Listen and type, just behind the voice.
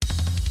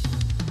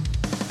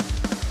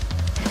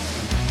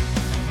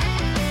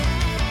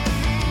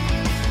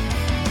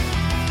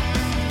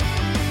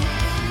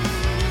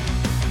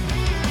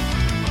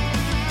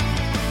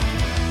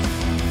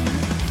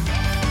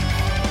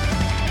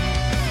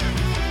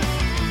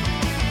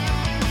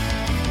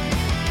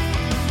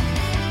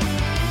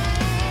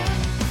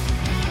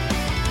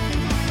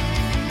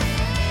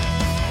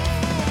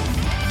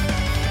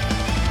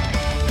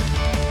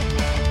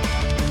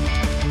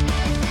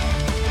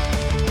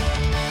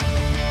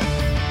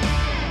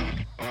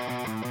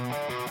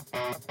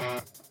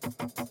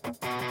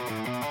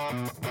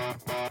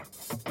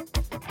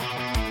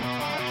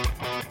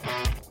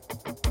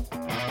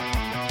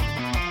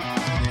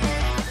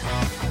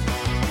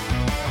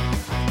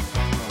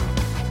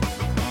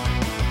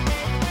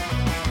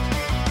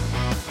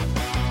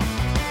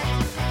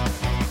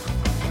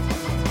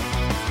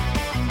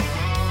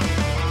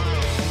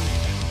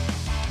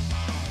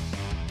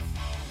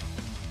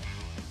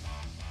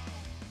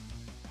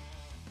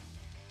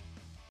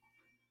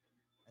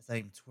I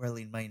am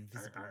twirling my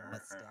invisible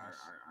mustache.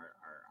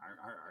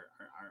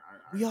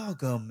 We all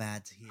go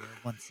mad here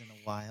once in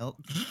a while.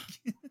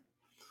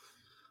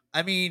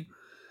 I mean,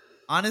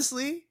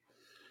 honestly,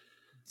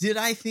 did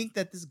I think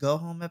that this go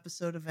home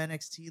episode of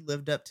NXT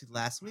lived up to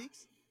last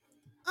week's?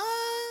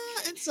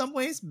 In some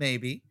ways,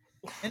 maybe.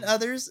 In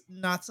others,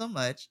 not so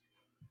much.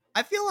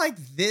 I feel like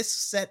this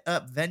set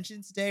up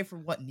Vengeance Day for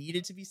what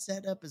needed to be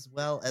set up, as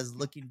well as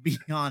looking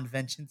beyond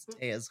Vengeance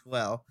Day as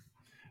well.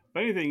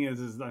 Funny thing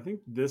is I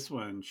think this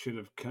one should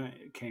have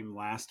came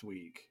last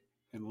week,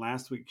 and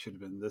last week should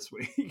have been this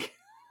week.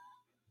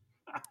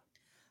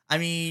 I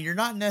mean, you're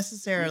not you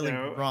necessarily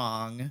know,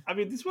 wrong. I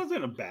mean, this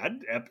wasn't a bad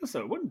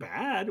episode. It wasn't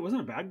bad. It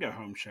wasn't a bad go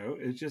home show.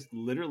 It's just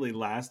literally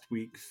last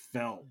week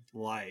felt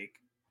like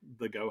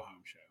the go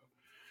home show,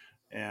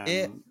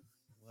 It and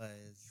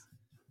was.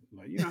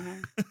 but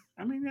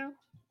I mean, yeah,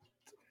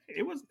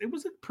 it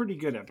was a pretty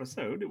good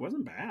episode. It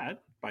wasn't bad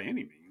by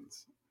any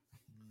means.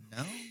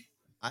 No,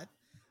 I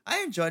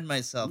I enjoyed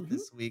myself Mm-hmm.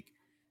 this week.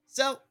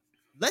 So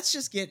let's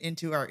just get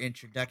into our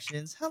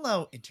introductions.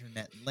 Hello,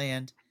 Internet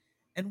Land,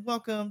 and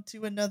welcome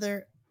to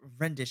another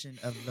rendition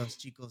of Los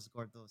Chicos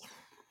Gordos,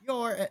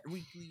 your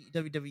weekly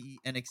WWE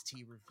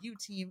NXT review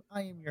team.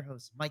 I am your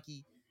host,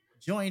 Mikey.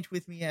 Joined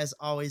with me, as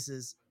always,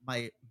 is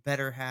my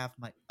better half,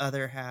 my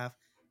other half.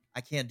 I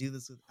can't do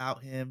this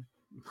without him.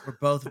 We're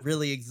both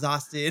really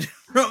exhausted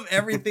from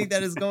everything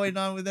that is going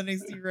on with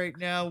NXT right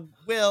now.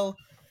 Will,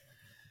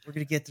 we're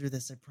going to get through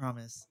this, I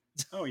promise.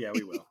 Oh yeah,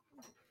 we will.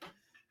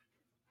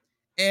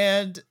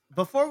 And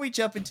before we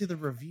jump into the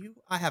review,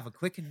 I have a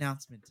quick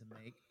announcement to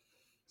make.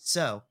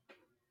 So,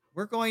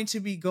 we're going to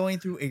be going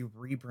through a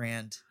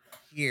rebrand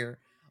here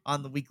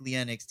on the weekly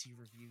NXT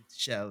review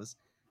shows.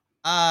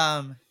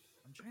 I'm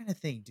trying to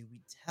think, do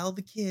we tell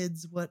the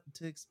kids what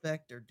to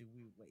expect or do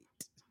we wait?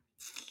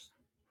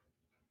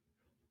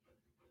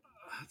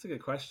 That's a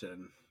good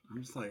question.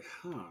 I'm just like,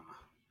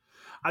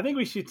 I think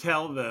we should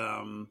tell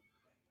them,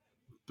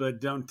 but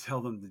don't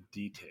tell them the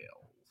details.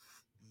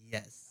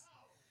 Yes.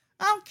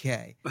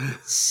 Okay.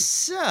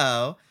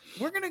 So,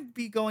 we're going to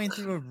be going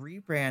through a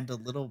rebrand a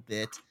little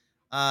bit.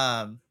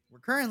 We're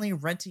currently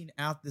renting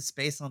out the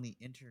space on the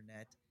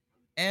internet.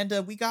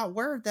 And we got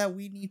word that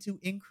we need to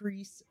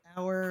increase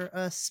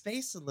our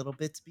space a little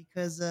bit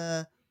because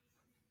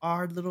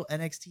our little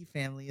NXT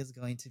family is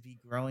going to be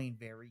growing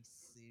very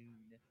soon.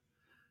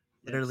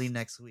 Literally Yes.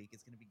 next week.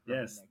 It's going to be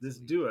growing Yes, next this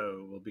week.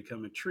 duo will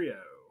become a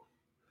trio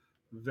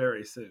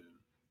very soon.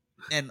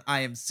 And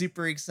I am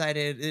super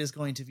excited. It is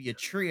going to be a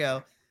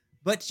trio.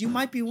 But you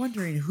might be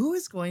wondering, who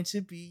is going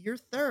to be your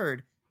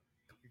third?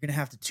 You're going to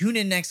have to tune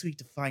in next week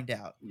to find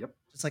out. Yep.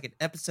 Just like an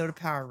episode of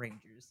Power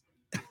Rangers.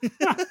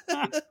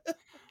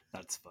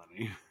 That's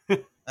funny.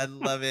 I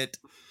love it.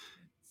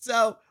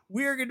 So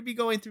we're going to be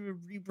going through a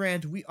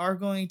rebrand. We are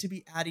going to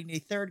be adding a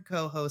third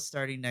co-host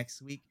starting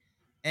next week.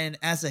 And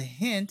as a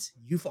hint,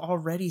 you've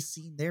already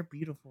seen their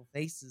beautiful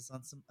faces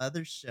on some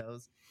other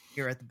shows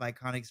here at the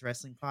Biconics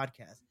Wrestling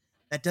Podcast.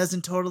 That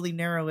doesn't totally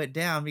narrow it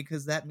down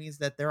because that means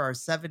that there are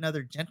 7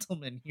 other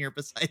gentlemen here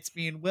besides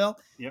me and Will.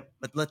 Yep.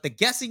 But let the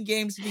guessing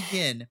games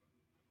begin.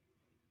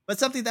 But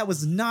something that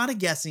was not a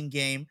guessing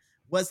game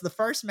was the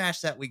first match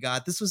that we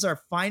got. This was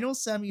our final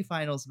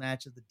semifinals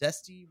match of the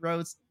Dusty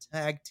Rhodes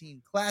Tag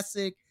Team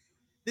Classic.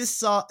 This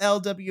saw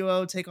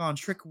LWO take on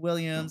Trick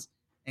Williams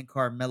and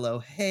Carmelo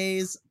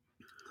Hayes.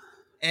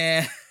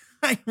 And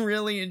I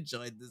really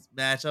enjoyed this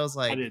match.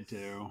 I did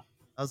too.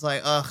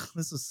 Ugh,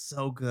 this was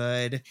so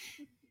good.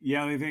 The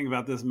only thing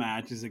about this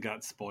match is it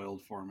got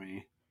spoiled for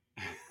me.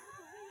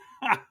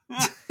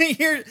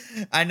 Here,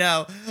 I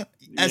know.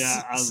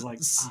 Yeah, I was like,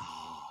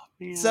 oh,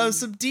 man. So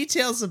some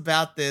details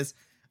about this.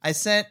 I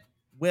sent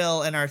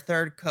Will and our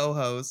third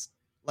co-host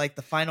like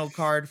the final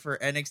card for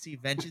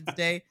NXT Vengeance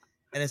Day.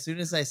 And as soon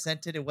as I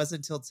sent it, it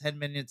wasn't until 10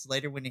 minutes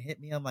later when it hit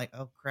me. I'm like,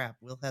 oh crap,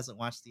 Will hasn't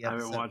watched the episode.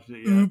 I haven't watched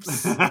it yet.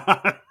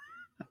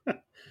 Oops.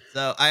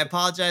 So I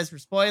apologize for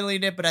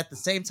spoiling it, but at the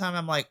same time,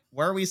 I'm like,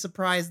 were we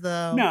surprised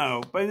though?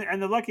 No,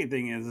 and the lucky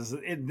thing is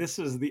this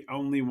is the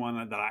only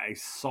one that I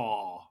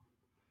saw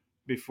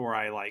before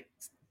I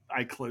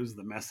closed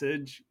the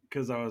message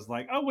because I was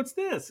like, oh, what's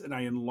this? And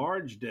I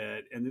enlarged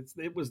it, and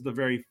it was the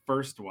very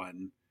first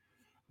one,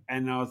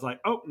 and I was like,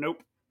 oh,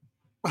 nope.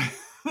 I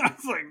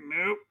was like,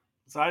 nope.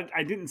 So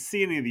I didn't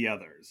see any of the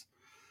others,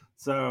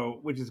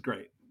 so which is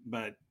great,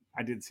 but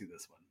I did see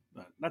this one.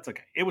 But that's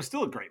okay. It was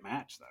still a great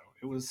match, though.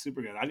 It was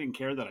super good. I didn't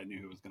care that I knew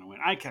who was going to win.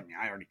 I already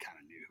kind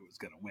of knew who was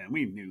going to win.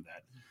 We knew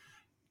that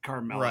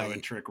Carmelo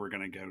and Trick were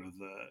going to go to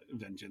the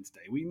Vengeance Day.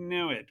 We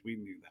knew it. We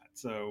knew that.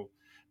 So,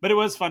 but it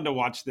was fun to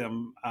watch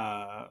them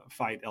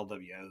fight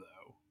LWO,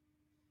 though,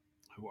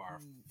 who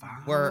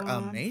were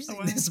amazing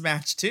in this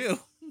match too.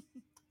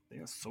 They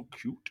are so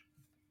cute.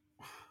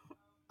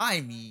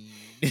 I mean,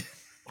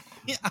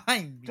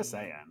 just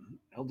saying,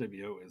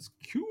 LWO is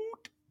cute.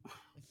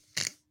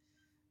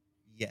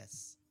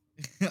 Yes,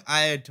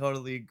 I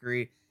totally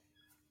agree.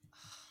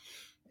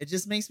 It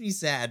just makes me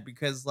sad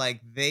because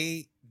like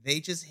they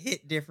just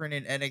hit different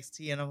in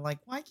NXT, and I'm like,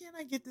 why can't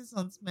I get this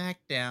on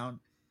SmackDown?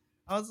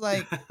 I was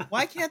like,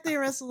 why can't they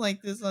wrestle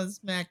like this on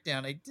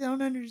SmackDown? I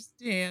don't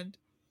understand.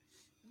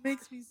 It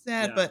makes me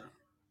sad. Yeah. But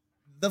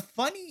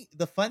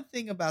the fun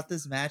thing about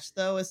this match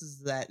though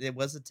is that it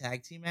was a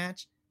tag team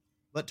match,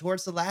 but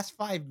towards the last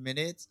 5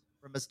 minutes,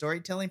 from a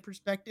storytelling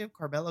perspective,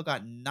 Carmelo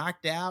got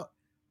knocked out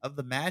of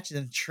the match,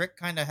 and Trick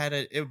kind of had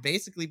it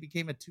basically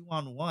became a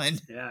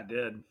 2-on-1. Yeah, it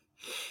did.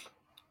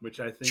 Which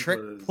I think Trick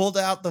pulled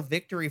was out the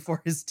victory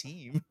for his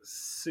team.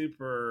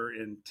 super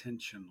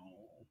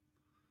intentional.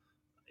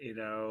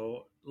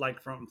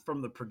 Like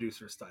from the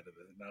producer side of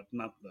it,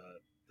 not the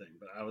thing.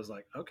 But I was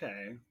like,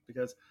 okay,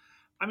 because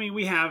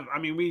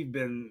we've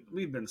been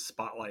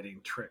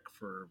spotlighting Trick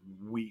for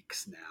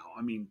weeks now.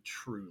 I mean,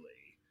 truly,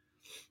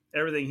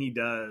 everything he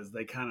does,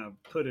 they kind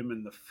of put him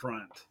in the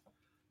front,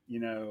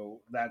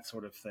 that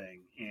sort of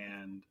thing.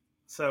 And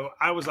so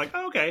I was like,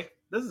 oh, okay,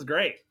 this is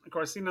great. Of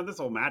course, this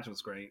whole match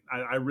was great.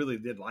 I really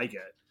did like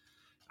it.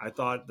 I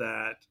thought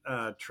that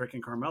Trick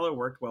and Carmelo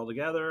worked well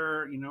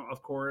together.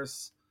 Of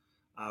course,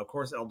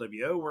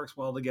 LWO works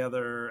well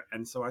together,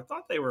 and so I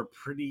thought they were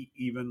pretty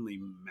evenly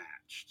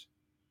matched.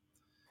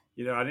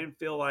 I didn't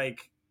feel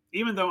like,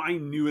 even though I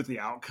knew what the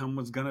outcome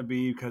was going to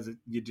be because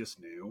you just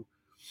knew,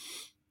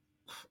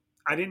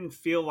 I didn't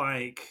feel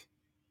like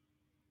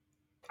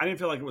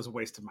it was a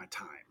waste of my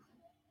time.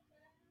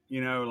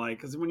 Like,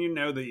 because when you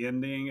know the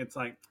ending, it's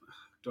like,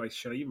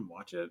 should I even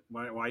watch it?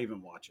 Why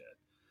even watch it?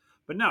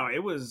 But no,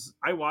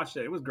 I watched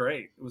it. It was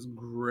great. It was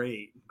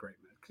great, great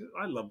man. 'Cause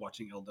I love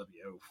watching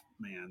LWO.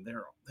 Man,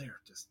 they're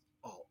just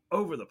all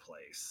over the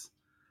place,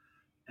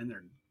 and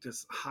they're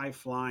just high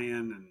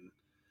flying and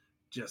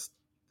just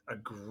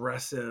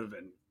aggressive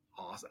and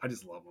awesome. I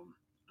just love them.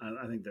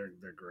 I think they're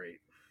great.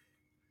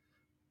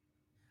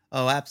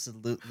 Oh,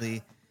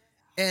 absolutely.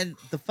 And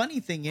the funny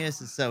thing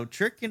is so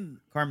Trick and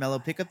Carmelo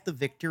pick up the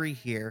victory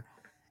here.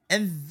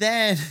 And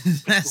then,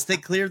 as they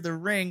clear the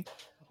ring,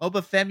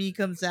 Obafemi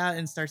comes out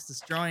and starts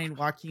destroying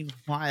Joaquin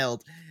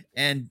Wild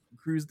and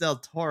Cruz del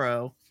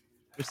Toro,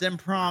 which then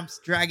prompts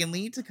Dragon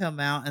Lee to come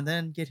out and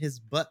then get his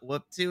butt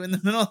whooped too in the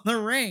middle of the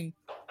ring.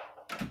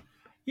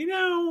 You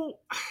know,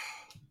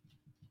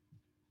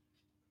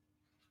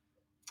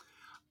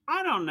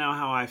 I don't know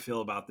how I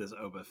feel about this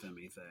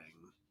Obafemi thing.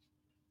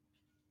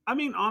 I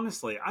mean,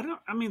 honestly, I don't.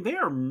 I mean,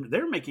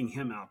 they're making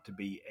him out to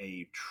be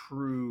a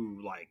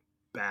true like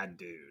bad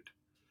dude.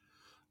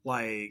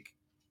 Like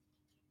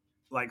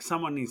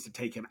someone needs to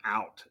take him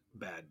out,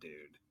 bad dude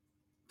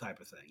type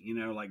of thing.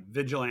 Like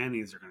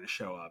vigilantes are going to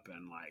show up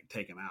and like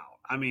take him out.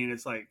 I mean,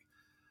 it's like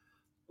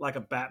a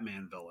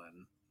Batman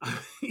villain.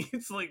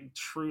 It's like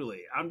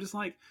truly. I'm just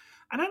like,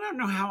 and I don't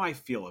know how I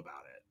feel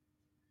about it.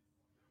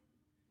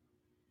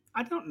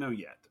 I don't know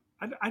yet.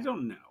 I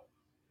don't know.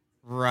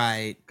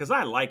 Right. Because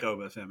I like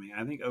Obafemi.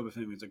 I think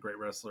Obafemi is a great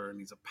wrestler and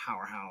he's a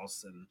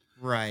powerhouse and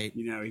Right.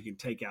 he can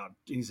take out.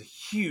 He's a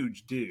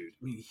huge dude.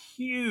 I mean,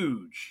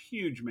 huge,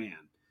 huge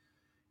man.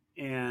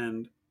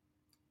 And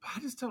I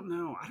just don't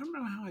know. I don't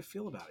know how I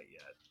feel about it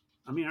yet.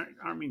 I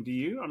mean, do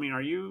you? I mean,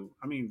 are you?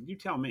 I mean, you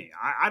tell me.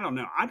 I don't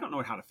know. I don't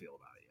know how to feel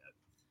about it yet.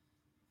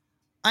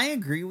 I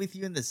agree with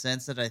you in the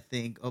sense that I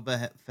think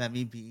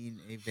Obafemi being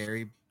a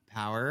very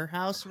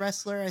powerhouse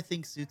wrestler, I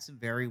think suits him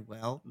very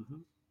well. Mm-hmm.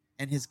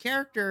 And his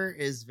character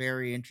is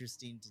very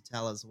interesting to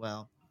tell as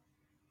well.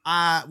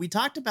 We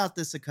talked about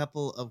this a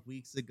couple of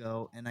weeks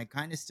ago, and I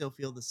kind of still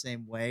feel the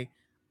same way.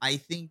 I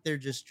think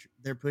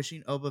they're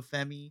pushing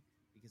Obafemi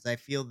because I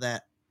feel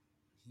that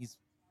he's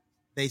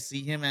they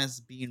see him as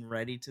being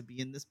ready to be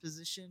in this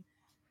position.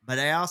 But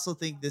I also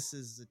think this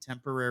is a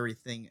temporary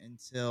thing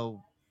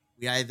until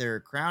we either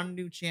crown a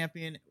new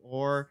champion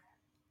or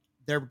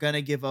they're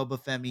gonna give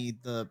Obafemi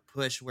the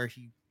push where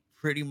he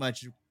pretty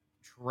much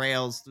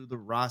trails through the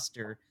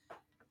roster.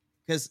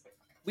 Because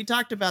we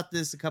talked about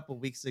this a couple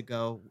weeks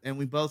ago, and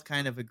we both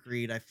kind of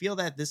agreed. I feel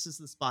that this is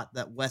the spot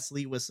that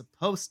Wesley was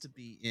supposed to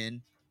be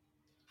in,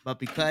 but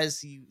because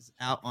he's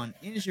out on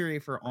injury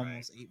for Right.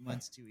 almost 8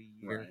 months to a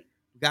year, Right.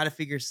 we got to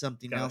figure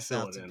something Got to else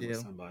fill out it to in with do.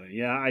 somebody.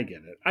 Yeah, I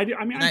get it. I do.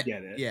 I mean, And I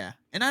get it. yeah,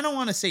 and I don't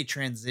want to say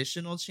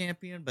transitional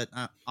champion, but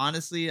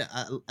honestly,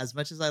 as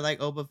much as I like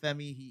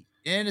Obafemi, he,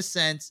 in a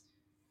sense,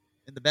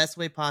 in the best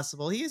way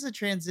possible, he is a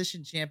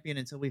transition champion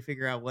until we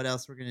figure out what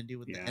else we're gonna do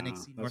with the Yeah,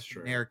 NXT that's North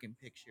true. American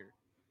picture.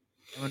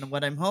 And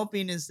what I'm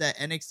hoping is that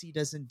NXT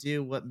doesn't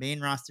do what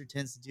main roster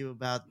tends to do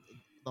about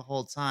the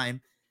whole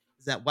time,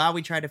 is that while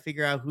we try to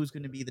figure out who's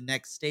going to be the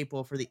next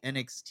staple for the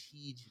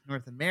NXT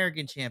North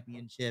American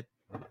Championship,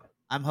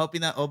 I'm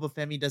hoping that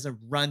Obafemi doesn't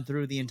run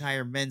through the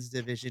entire men's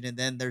division and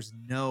then there's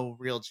no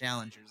real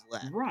challengers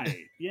left.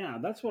 Right. Yeah,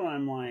 that's what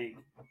I'm like.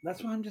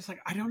 That's why I'm just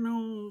like, I don't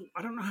know.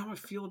 I don't know how I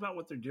feel about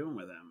what they're doing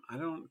with him. I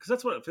don't, because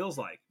that's what it feels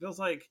like. It feels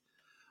like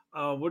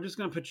we're just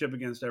gonna put you up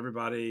against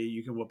everybody.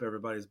 You can whoop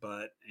everybody's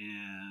butt,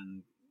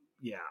 and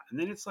yeah. And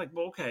then it's like,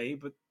 well, okay,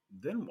 but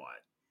then what?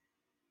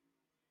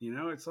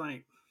 It's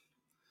like,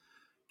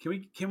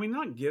 can we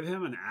not give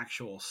him an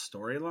actual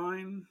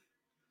storyline?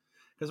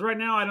 Because right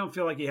now I don't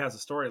feel like he has a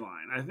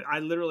storyline. I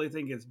literally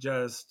think it's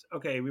just,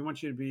 okay, we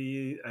want you to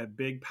be a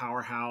big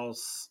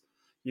powerhouse.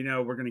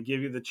 We're going to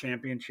give you the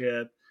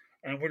championship,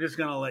 and we're just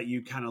gonna let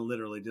you kind of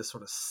literally just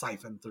sort of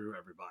siphon through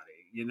everybody.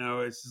 You know,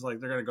 it's just like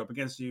they're gonna go up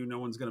against you. No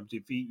one's gonna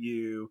defeat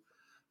you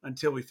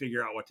until we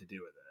figure out what to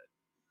do with it.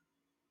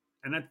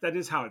 And that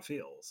is how it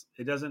feels.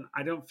 It doesn't.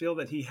 I don't feel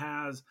that he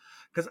has,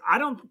 because I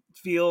don't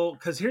feel.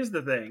 Because here's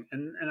the thing,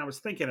 and I was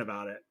thinking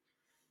about it.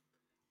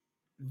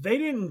 They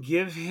didn't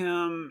give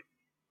him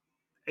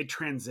a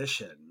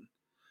transition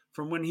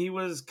from when he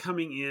was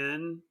coming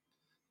in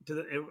to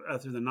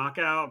through the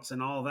knockouts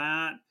and all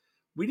that.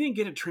 We didn't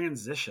get a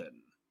transition.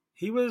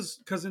 He was,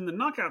 because in the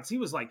knockouts he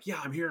was like,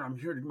 "Yeah, I'm here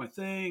to do my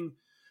thing,"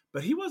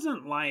 but he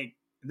wasn't like.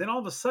 Then all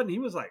of a sudden he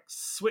was like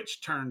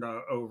switch turned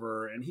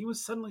over, and he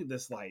was suddenly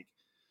this like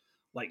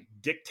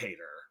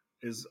dictator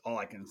is all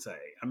I can say.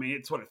 I mean,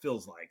 it's what it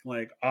feels like.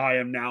 Like I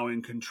am now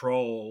in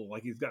control.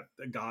 Like he's got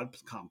a god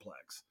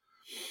complex,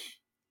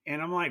 and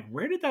I'm like,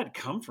 where did that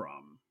come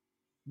from?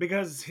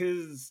 Because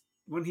his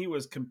when he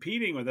was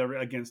competing with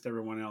against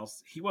everyone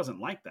else, he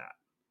wasn't like that.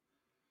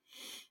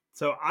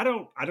 So I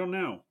don't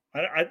know.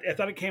 I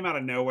thought it came out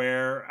of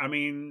nowhere. I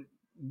mean,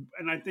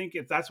 and I think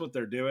if that's what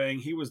they're doing,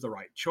 he was the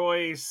right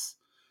choice.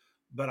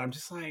 But I'm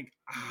just like,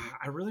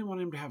 I really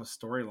want him to have a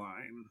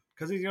storyline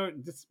because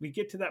we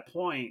get to that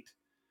point,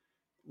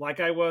 like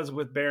I was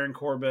with Baron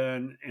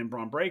Corbin and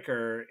Braun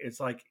Breaker. It's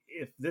like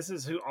if this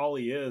is who all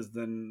he is,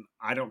 then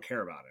I don't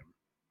care about him.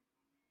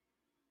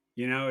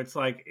 It's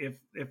like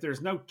if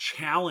there's no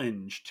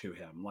challenge to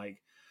him,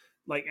 like,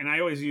 and I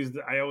always use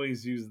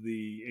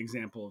the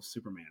example of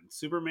Superman.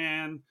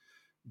 Superman,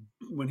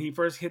 when he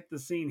first hit the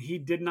scene, he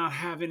did not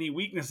have any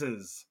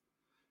weaknesses.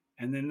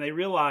 And then they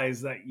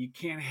realize that you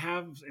can't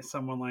have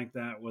someone like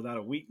that without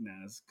a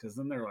weakness, because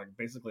then they're like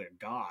basically a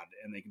god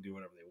and they can do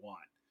whatever they want.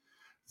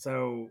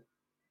 So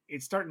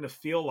it's starting to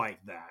feel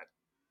like that.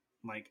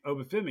 Like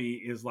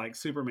Obafemi is like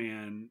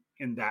Superman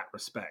in that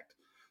respect.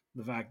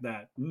 The fact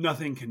that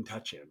nothing can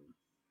touch him.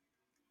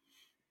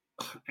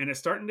 And it's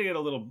starting to get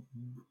a little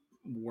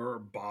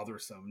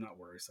bothersome, not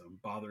worrisome,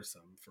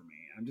 bothersome for me.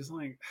 I'm just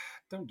like,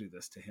 don't do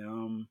this to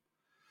him.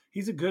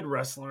 He's a good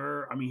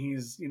wrestler. I mean,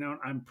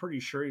 I'm pretty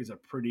sure he's a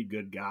pretty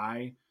good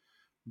guy,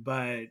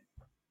 but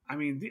I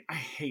mean, I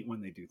hate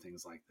when they do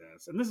things like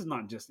this. And this is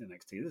not just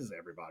NXT. This is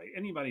everybody.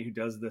 Anybody who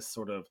does this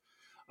sort of,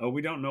 oh,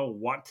 we don't know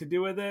what to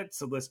do with it,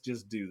 so let's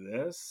just do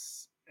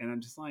this. And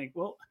I'm just like,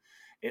 well,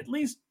 at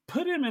least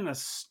put him in a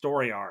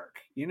story arc,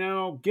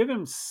 give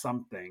him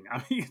something.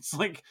 I mean, it's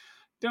like,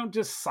 don't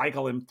just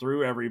cycle him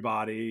through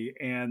everybody.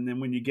 And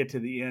then when you get to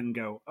the end,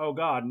 go, oh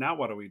God, now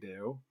what do we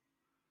do?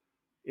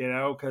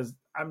 Because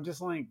I'm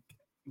just like,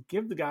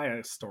 give the guy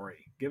a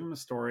story, give him a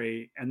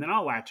story, and then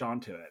I'll latch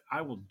onto it.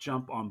 I will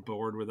jump on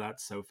board with that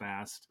so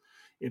fast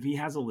if he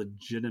has a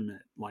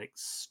legitimate like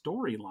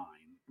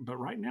storyline. But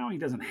right now he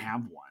doesn't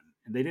have one,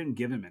 and they didn't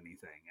give him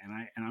anything.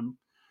 I'm,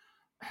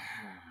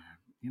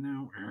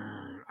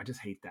 I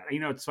just hate that.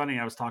 It's funny.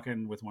 I was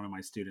talking with one of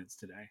my students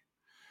today,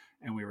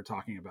 and we were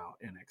talking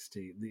about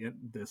NXT,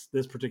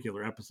 this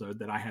particular episode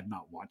that I had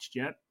not watched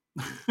yet,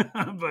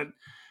 but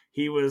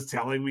he was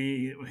telling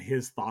me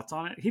his thoughts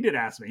on it. He did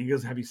ask me. He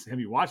goes, "Have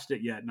you watched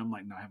it yet?" And I'm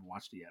like, "No, I haven't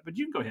watched it yet. But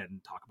you can go ahead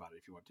and talk about it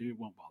if you want to. It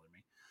won't bother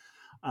me."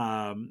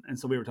 And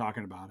so we were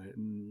talking about it,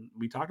 and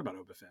we talked about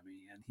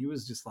Obafemi, and he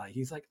was just like,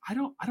 he's like, I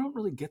don't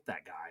really get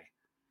that guy.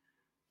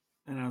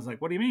 And I was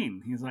like, "What do you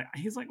mean?" He's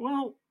like,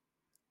 well,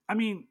 I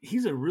mean,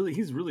 he's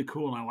really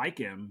cool, and I like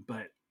him,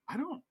 but I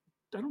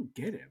don't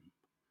get him.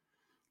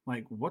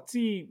 Like, what's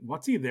he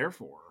there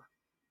for?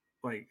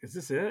 Like, is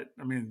this it?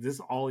 I mean, is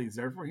this all he's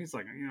there for? He's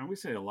like, we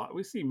say a lot.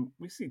 We see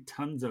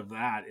tons of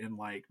that in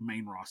like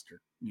main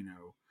roster.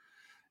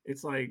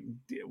 It's like,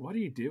 what are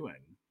you doing?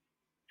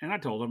 And I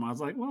told him, I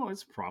was like, well,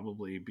 it's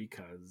probably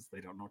because they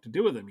don't know what to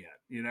do with him yet.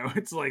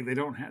 It's like they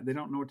don't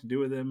know what to do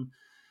with him.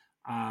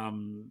 I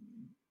mean,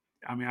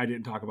 I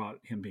didn't talk about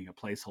him being a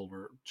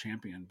placeholder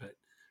champion, but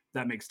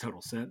that makes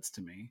total sense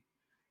to me.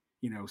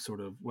 Sort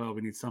of, well,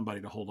 we need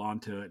somebody to hold on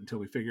to it until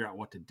we figure out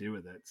what to do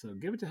with it. So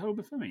give it to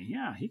Obafemi.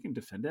 Yeah, he can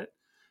defend it.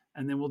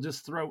 And then we'll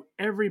just throw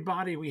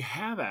everybody we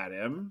have at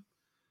him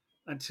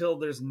until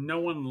there's no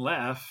one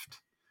left,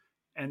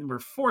 and we're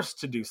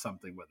forced to do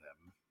something with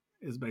him,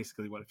 is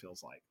basically what it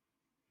feels like.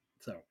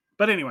 So,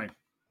 but anyway,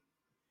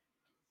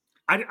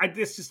 I'm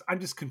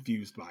just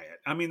confused by it.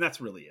 I mean,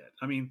 that's really it.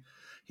 I mean,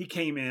 he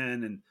came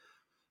in and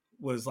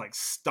was like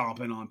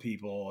stomping on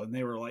people, and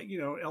they were like,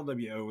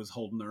 LWO was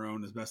holding their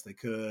own as best they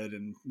could,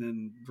 and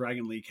then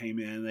Dragon Lee came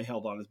in, they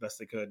held on as best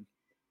they could,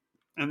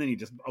 and then he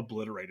just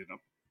obliterated them.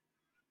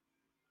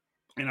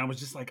 And I was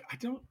just like, I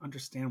don't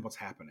understand what's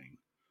happening.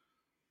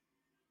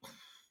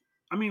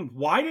 I mean,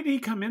 why did he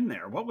come in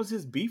there? What was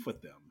his beef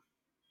with them?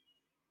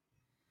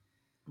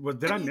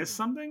 Did I miss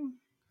something?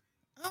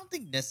 I don't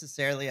think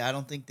necessarily. I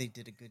don't think they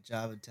did a good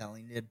job of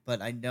telling it,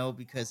 but I know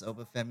because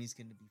Obafemi's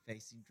going to be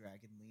facing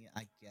Dragon Lee,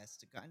 I guess,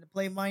 to kind of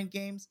play mind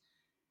games.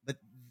 But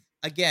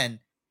again,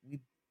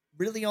 we've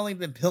really only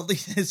been building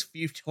this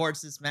feud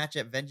towards this match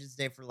at Vengeance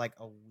Day for like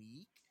a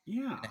week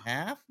Yeah. and a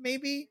half,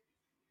 maybe,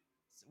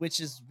 which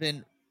has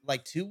been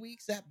like 2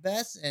 weeks at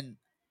best. And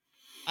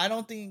I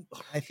don't think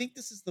I think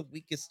this is the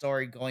weakest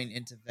story going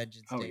into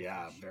Vengeance Oh Day for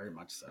yeah, sure. very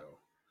much so.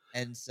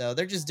 And so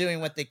they're just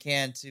doing what they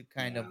can to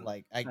kind Yeah, of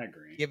like I I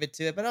agree. give it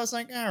to it. But I was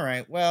like, all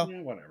right, well,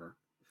 Yeah, whatever.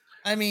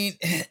 I mean,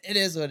 it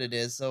is what it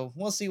is. So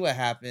we'll see what I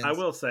happens.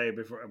 will say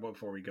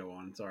before we go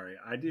on, sorry,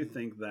 I do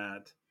think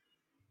that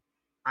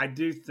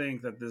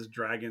this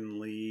Dragon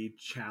Lee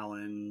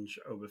challenge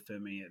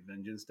Obafemi at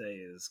Vengeance Day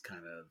is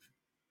kind of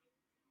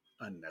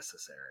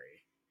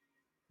unnecessary.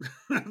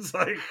 It's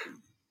like,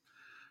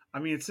 I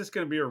mean, it's just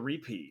going to be a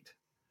repeat.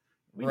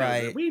 We know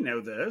that. Right. We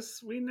know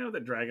this. We know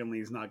that Dragon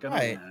Lee's not going to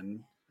Right.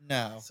 win.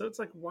 No. So it's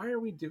like, why are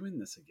we doing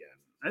this again?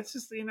 That's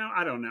just,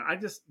 I don't know. I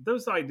just,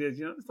 those ideas,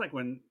 it's like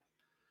when,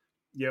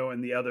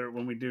 and the other,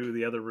 when we do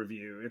the other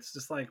review, it's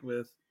just like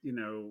with,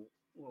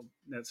 well,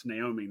 that's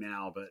Naomi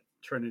now, but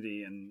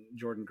Trinity and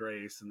Jordan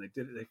Grace, and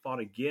they fought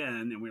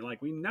again. And we're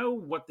like, we know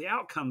what the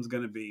outcome's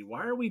going to be.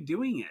 Why are we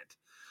doing it?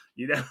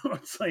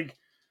 It's like,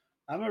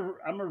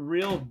 I'm a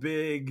real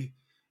big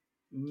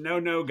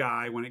no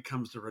guy when it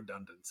comes to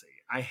redundancy.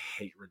 I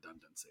hate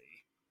redundancy.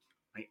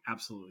 I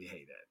absolutely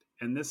hate it.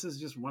 And this is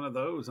just one of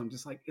those. I'm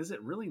just like, is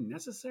it really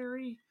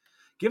necessary?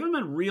 Give him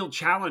a real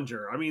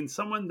challenger. I mean,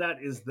 someone that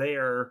is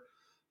there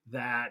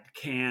that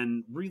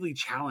can really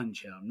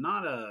challenge him.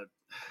 Not a,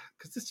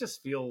 because this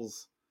just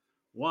feels,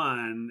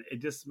 it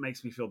just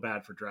makes me feel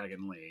bad for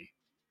Dragon Lee,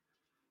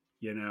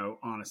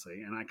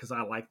 honestly. And because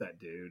I like that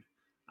dude.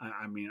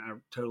 I mean, I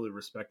totally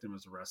respect him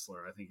as a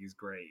wrestler. I think he's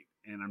great.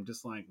 And I'm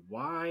just like,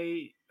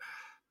 why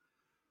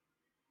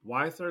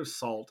throw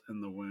salt in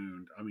the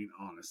wound? I mean,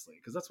 honestly,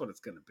 because that's what it's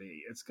going to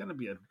be. It's going to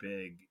be a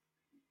big.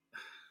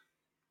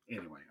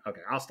 Anyway, okay,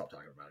 I'll stop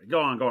talking about it.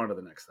 Go on to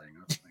the next thing.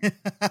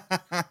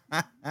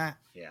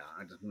 Yeah,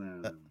 I just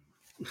I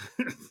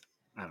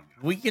don't know.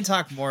 We can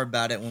talk more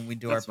about it when we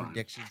do That's our fine.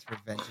 predictions for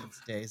Vengeance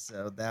Day.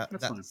 So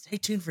That's fine. stay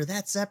tuned for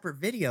that separate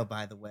video,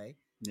 by the way.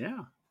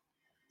 Yeah.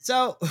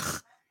 So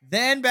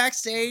then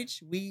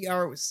backstage, we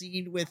are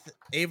seen with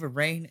Ava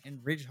Rain and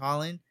Ridge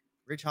Holland.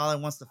 Ridge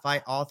Holland wants to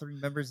fight all three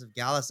members of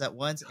Gallus at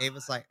once.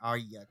 Ava's like, "Are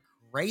you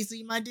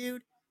crazy, my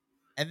dude?"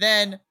 And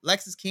then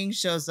Lexus King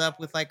shows up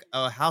with like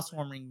a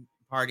housewarming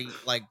party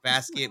like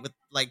basket with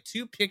like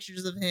two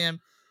pictures of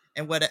him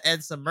and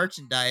some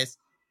merchandise.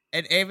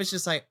 And Ava's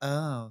just like,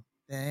 "Oh,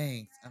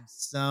 thanks. I'm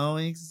so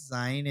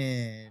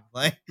excited."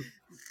 Like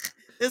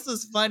this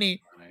was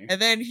funny. And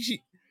then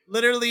she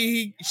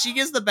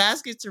gives the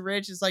basket to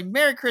Ridge. It's like,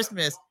 "Merry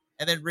Christmas."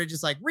 And then Ridge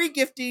is like,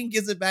 regifting,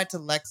 gives it back to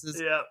Lexus.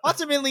 Yeah.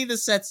 Ultimately,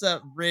 this sets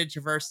up Ridge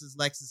versus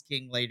Lexus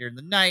King later in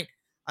the night.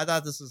 I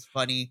thought this was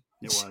funny.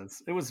 It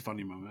was. It was a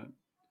funny moment.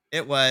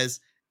 It was.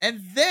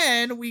 And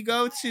then we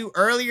go to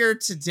earlier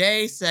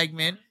today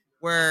segment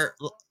where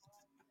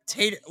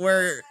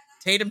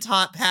Tatum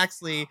Tot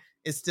Paxley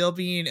is still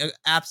being an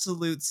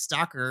absolute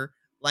stalker,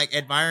 like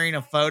admiring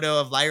a photo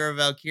of Lyra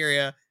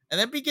Valkyria, and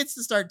then begins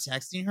to start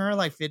texting her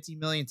like 50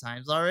 million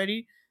times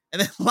already. And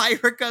then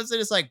Lyra comes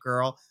in, it's like,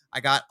 "Girl, I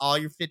got all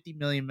your 50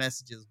 million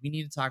messages. We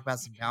need to talk about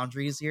some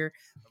boundaries here.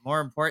 But more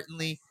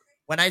importantly,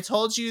 when I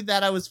told you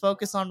that I was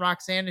focused on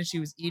Roxanne and she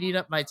was eating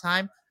up my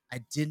time,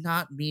 I did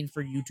not mean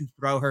for you to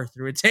throw her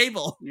through a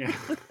table." Yeah.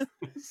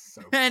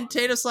 So and funny.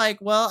 Tatum's like,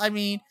 "Well, I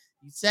mean,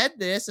 you said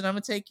this and I'm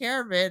going to take care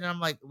of it." And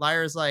I'm like,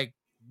 Lyra's like,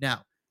 "No.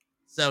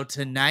 So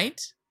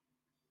tonight,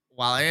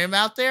 while I am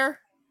out there,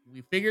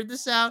 we figured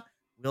this out.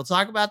 We'll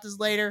talk about this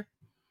later,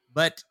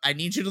 but I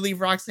need you to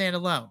leave Roxanne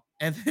alone."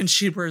 And then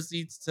she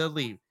proceeds to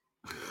leave.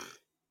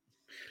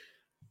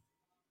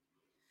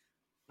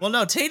 Well,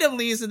 no, Tatum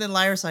leaves, and then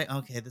Lyra's like,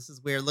 "Okay, this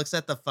is weird." Looks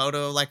at the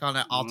photo, like on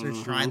an altar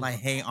shrine, like,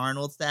 "Hey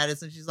Arnold"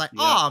 status, and she's like,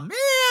 "Oh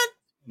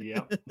man."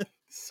 Yep.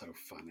 So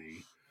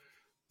funny.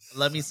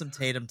 Love me some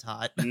Tatum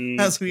Tot, Me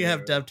as we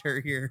have too. dubbed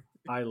her here.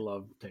 I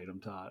love Tatum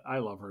Tot. I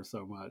love her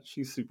so much.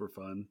 She's super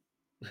fun.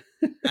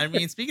 I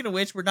mean, speaking of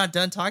which, we're not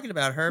done talking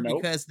about her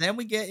Nope. because then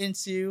we get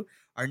into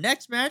our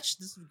next match.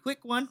 This is a quick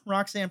one: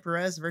 Roxanne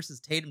Perez versus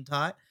Tatum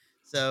Tot.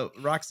 So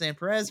Roxanne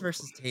Perez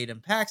versus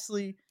Tatum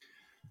Paxley.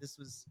 This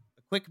was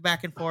a quick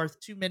back and forth,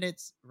 2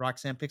 minutes.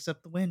 Roxanne picks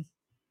up the win.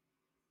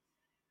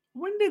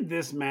 When did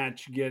this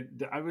match get?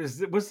 Was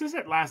this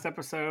at last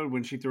episode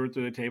when she threw it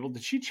through the table?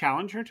 Did she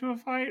challenge her to a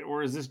fight,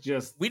 or is this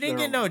just We didn't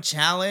get no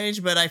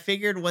challenge, but I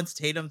figured once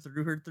Tatum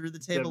threw her through the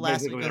table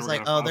last week, I was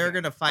like, "Oh, they're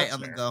gonna fight on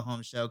the go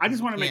home show." I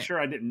just want to make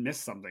sure I didn't miss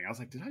something. I was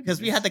like, did I?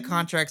 Because we had the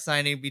contract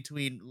signing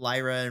between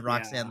Lyra and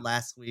Roxanne Yeah.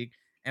 last week,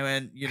 and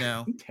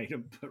when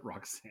Tatum put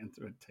Roxanne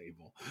through a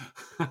table,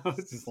 I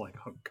was just like,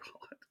 oh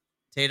god.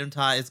 Tatum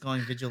Tot is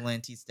going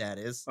vigilante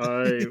status.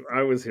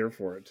 I was here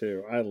for it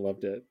too. I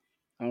loved it.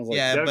 I was like,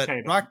 yeah, but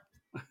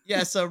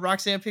Tatum. So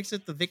Roxanne picks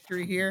up the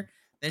victory here.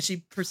 Then she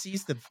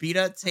proceeds to beat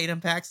up Tatum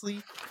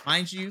Paxley.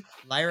 Mind you,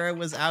 Lyra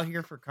was out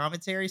here for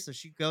commentary, so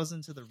she goes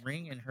into the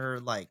ring in her,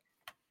 like,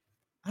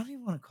 I don't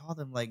even want to call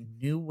them like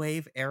new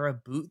wave era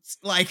boots.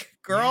 Like,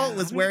 girl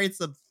was wearing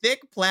some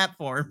thick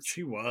platforms.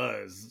 She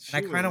was.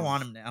 And I kind of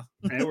want them now.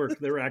 they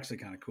were actually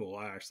kind of cool.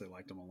 I actually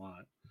liked them a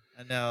lot.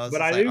 I know.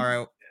 But I do, all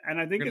right,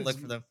 and I think it's look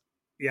for them.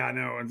 Yeah, I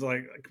know. It's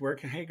like,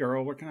 hey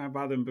girl, where can I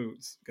buy them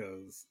boots?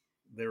 Because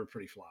they were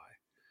pretty fly.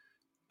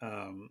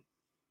 Um,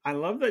 I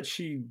love that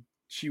she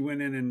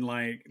went in and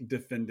like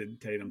defended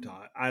Tatum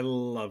Tot. I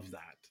love that.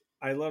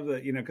 I love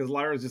that, because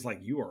Lyra's just like,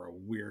 you are a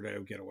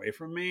weirdo, get away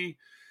from me.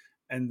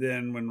 And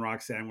then when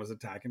Roxanne was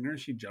attacking her,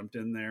 she jumped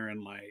in there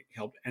and like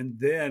helped. And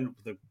then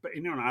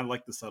and I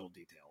like the subtle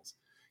details.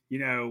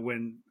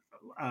 When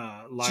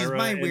She's Lyra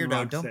my and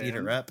weirdo. Don't beat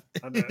her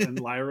Roxanne up. and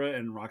Lyra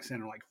and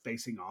Roxanne are like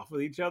facing off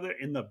with each other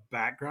in the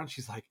background,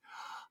 she's like,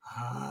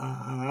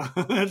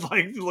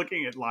 like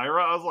looking at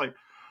Lyra. I was like,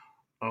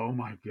 oh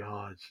my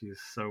god, she's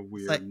so It's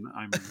weird, like, and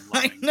I'm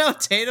I loving know her.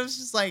 Tatum's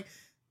just like,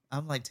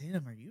 I'm like,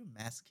 Tatum, are you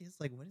a masochist?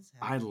 Like, what is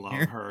I happening love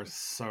here? her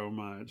so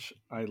much.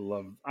 I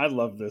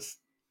love this.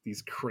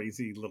 These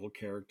crazy little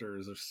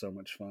characters are so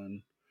much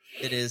fun.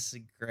 It is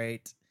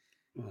great.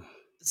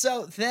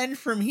 So then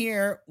from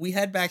here, we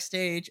head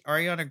backstage.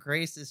 Ariana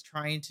Grace is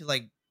trying to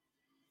like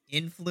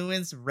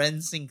influence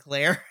Ren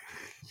Sinclair,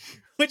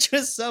 which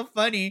was so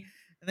funny.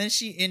 And then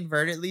she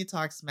inadvertently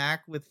talks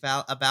smack with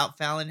about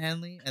Fallon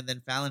Henley, and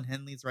then Fallon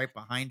Henley's right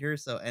behind her.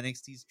 So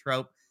NXT's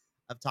trope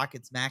of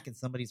talking smack and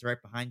somebody's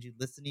right behind you,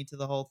 listening to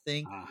the whole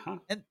thing. Uh-huh.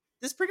 And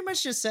this pretty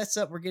much just sets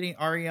up we're getting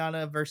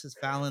Ariana versus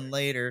Fallon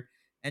later.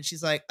 And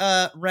she's like,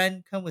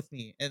 Ren, come with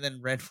me. And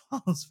then Ren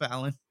follows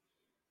Fallon.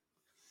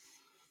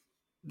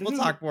 This We'll is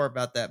talk more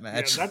about that Yeah,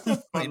 match that's a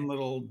fun later.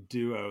 little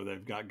duo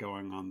they've got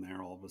going on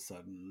there all of a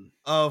sudden.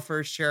 Oh,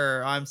 for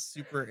sure. I'm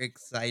super Yeah, I'm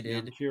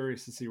excited.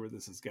 curious to see where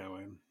this is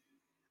going.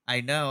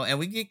 I know. And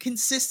we get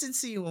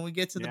consistency when we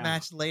get to the Yeah.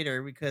 match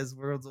later because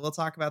we'll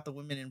talk about the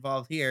women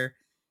involved here.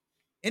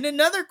 In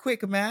another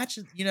quick match,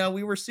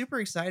 we were super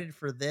excited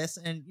for this.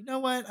 And you know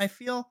what? I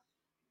feel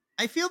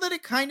that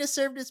it kind of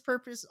served its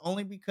purpose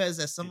only because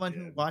as It someone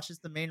who did. watches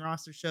the main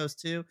roster shows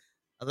too,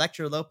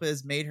 Elektra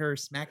Lopez made her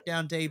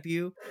SmackDown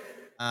debut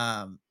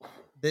um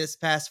this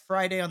past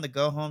Friday on the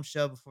Go Home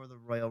show before the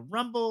Royal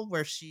Rumble,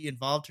 where she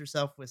involved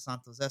herself with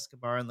Santos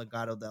Escobar and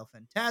Legado del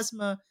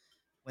Fantasma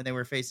when they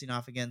were facing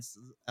off against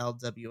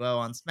LWO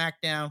on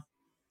SmackDown.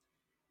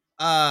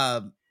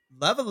 Um,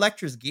 love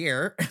Elektra's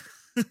gear.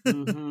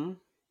 Mm-hmm.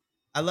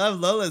 I love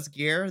Lola's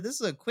gear. This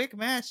is a quick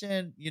match,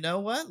 and you know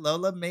what?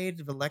 Lola made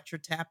Elektra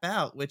tap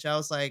out, which I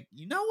was like,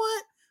 you know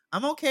what?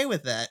 I'm okay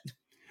with that.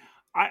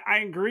 I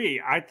agree.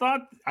 I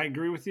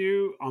agree with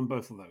you on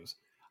both of those.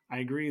 I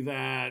agree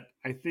that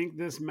I think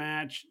this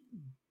match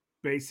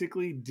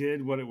basically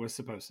did what it was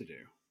supposed to do.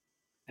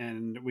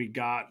 And we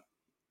got,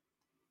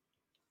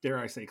 dare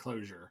I say,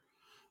 closure.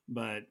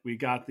 But we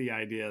got the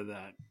idea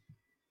that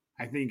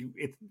I think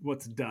it's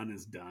what's done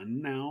is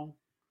done now,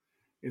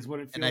 is what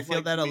it And I feels feel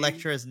like to that me.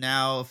 Elektra is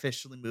now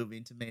officially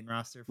moving to main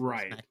roster for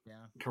Right.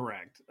 SmackDown.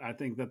 Correct. I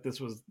think that this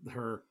was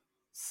her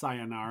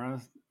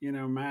sayonara,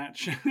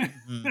 match.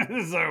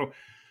 Hmm. So,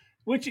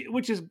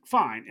 which is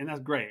fine and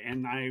that's great,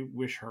 and I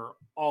wish her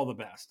all the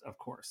best, of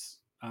course,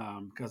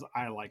 because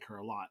I like her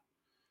a lot.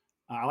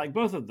 I like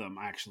both of them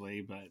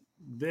actually, but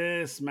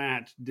this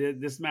match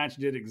did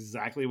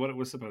exactly what it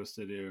was supposed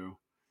to do,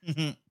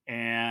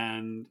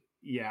 and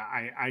yeah,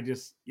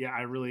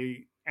 I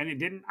really, and it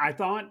didn't. I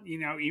thought,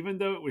 even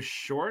though it was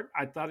short,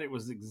 I thought it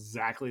was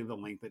exactly the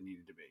length it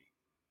needed to be,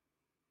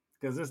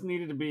 because this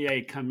needed to be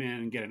a come in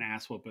and get an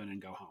ass whooping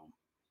and go home,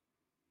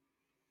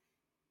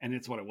 and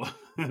it's what it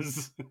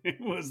was. It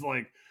was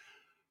like,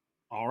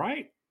 all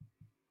right,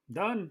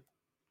 done.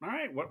 All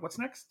right, what's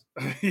next?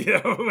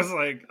 It was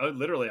like,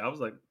 literally, I was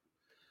like,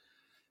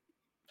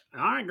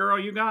 all right, girl,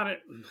 you got it.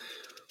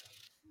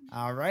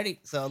 Alrighty,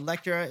 so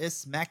Elektra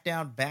is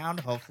SmackDown bound,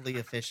 hopefully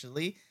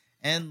officially,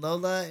 and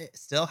Lola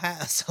still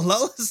has so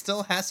Lola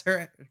still has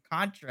her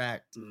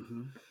contract.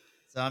 Mm-hmm.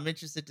 So I'm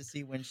interested to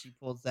see when she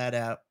pulls that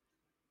out.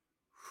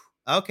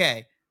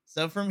 Okay,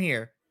 so from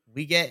here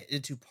we get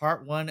into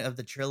part one of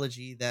the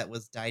trilogy that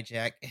was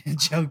Dijak and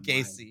Joe Oh my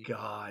Gacy.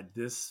 god,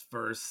 this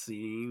first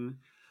scene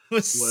It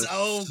was was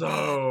so good.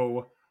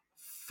 so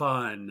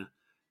fun.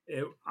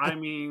 I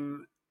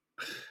mean,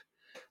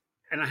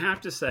 and I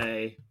have to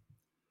say,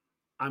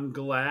 I'm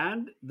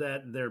glad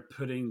that they're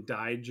putting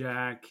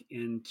Dijak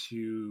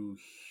into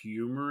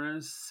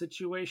humorous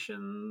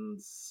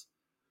situations,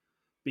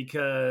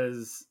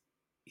 because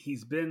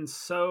he's been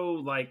so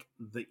like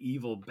the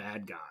evil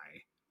bad guy.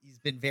 He's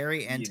been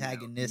very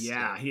antagonistic.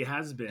 Yeah, he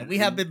has And been, we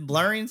have and been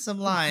blurring some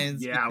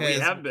lines yeah, we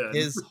because have been.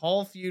 his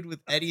whole feud with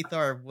Eddie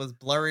Thorpe was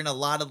blurring a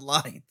lot of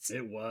lines.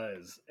 It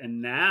was,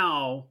 and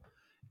now,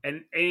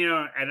 and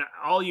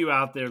all you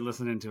out there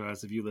listening to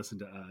us, if you listen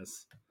to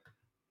us,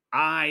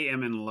 I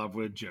am in love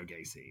with Joe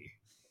Gacy.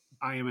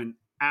 I am in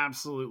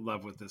absolute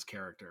love with this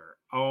character.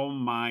 Oh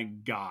my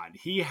god,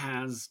 he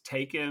has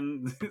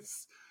taken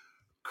this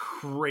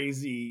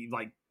crazy,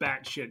 like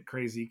batshit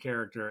crazy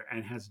character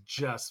and has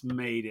just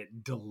made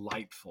it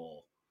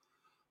delightful.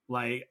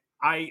 Like,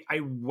 I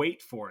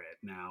wait for it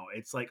now.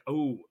 It's like,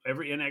 oh,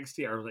 every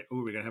NXT, I was like, oh,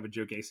 we're gonna have a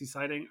Joe Gacy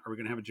sighting. Are we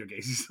gonna have a Joe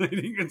Gacy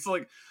sighting? It's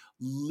like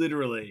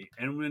literally.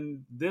 And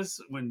when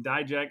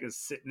Dijak is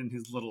sitting in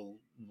his little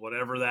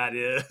whatever that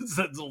is,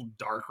 that little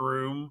dark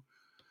room,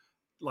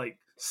 like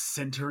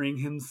centering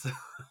himself,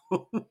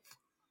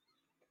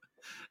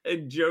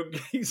 and Joe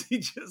Gacy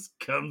just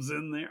comes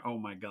in there. Oh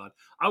my god,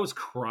 I was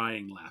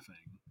crying laughing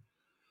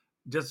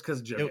just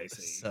because Joe It was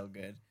Gacy. so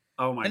good.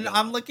 Oh my And god.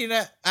 I'm looking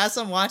at as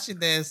I'm watching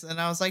this, and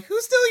I was like, "Who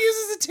still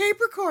uses a tape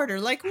recorder?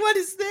 Like, what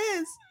is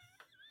this?"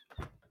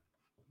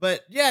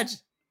 But yeah,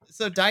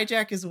 so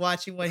Dijak is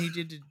watching what he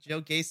did to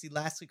Joe Gacy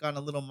last week on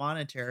a little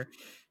monitor.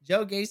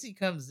 Joe Gacy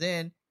comes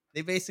in.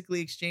 They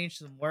basically exchange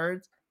some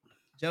words.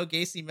 Joe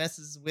Gacy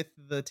messes with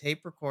the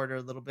tape recorder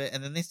a little bit,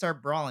 and then they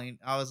start brawling.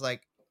 I was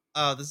like,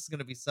 "Oh, this is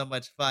gonna be so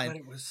much fun." But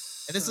it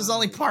was And this was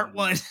only so part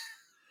one. funny.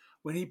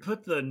 When he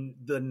put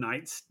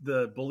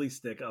the bully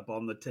stick up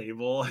on the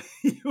table,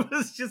 he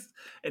was just,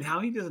 and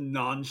how he just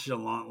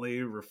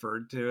nonchalantly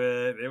referred to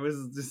it. It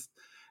was just,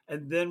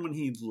 and then when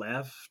he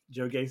left,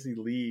 Joe Gacy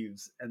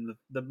leaves, and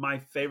the my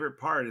favorite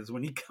part is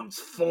when he comes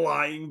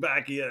flying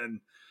back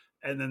in,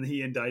 and then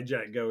he and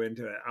Dijak go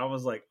into it. I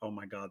was like, oh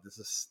my god, this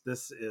is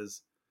This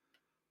is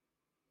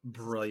camp.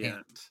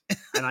 brilliant,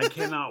 and I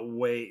cannot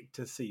wait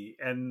to see.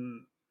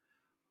 And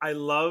I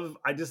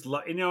just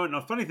love, and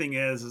the funny thing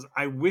is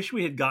I wish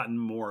we had gotten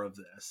more of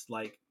this,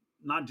 like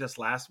not just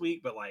last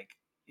week, but like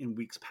in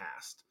weeks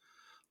past.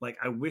 Like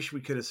I wish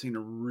we could have seen a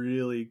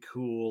really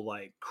cool,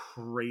 like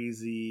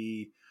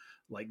crazy,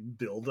 like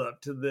build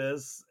up to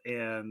this.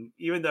 And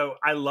even though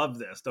I love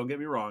this, don't get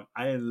me wrong,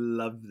 I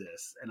love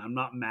this, and I'm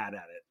not mad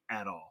at it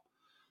at all.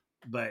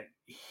 But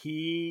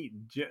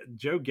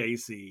Joe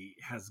Gacy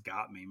has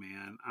got me,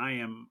 man. I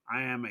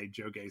am a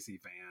Joe Gacy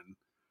fan.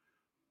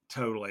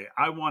 Totally.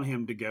 I want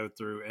him to go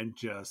through and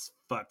just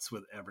futz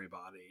with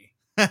everybody.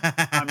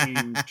 I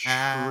mean,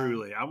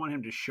 truly. I want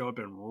him to show up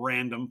in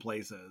random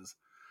places,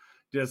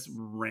 just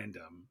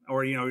random.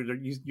 Or,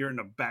 you're in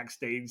a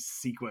backstage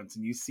sequence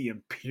and you see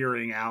him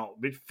peering out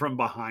from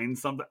behind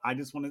something.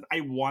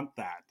 I want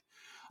that.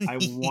 I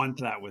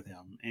want that with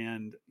him.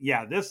 And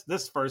yeah,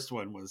 this first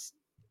one was,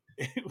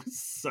 it was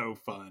so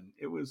fun.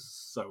 It was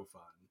so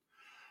fun.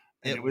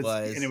 And It was.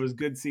 it was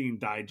good seeing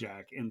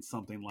Dijak in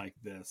something like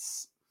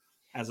this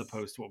as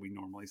opposed to what we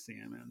normally see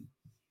him in.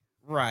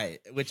 Right,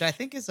 which I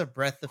think is a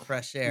breath of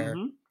fresh air.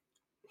 Mm-hmm.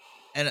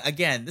 And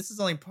again, this is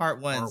only part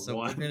one, Part so we're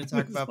one. going to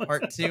talk about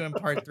part two and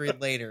part three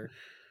later.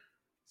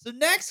 So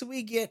next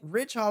we get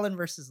Rich Holland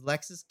versus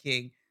Lexus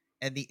King,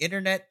 and the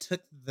internet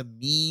took the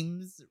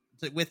memes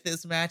with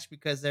this match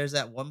because there's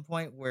at one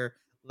point where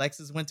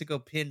Lexus went to go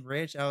pin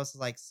Rich. I was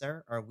like,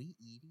 "Sir, are we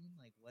eating?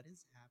 Like, what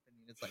is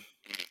happening?" It's like,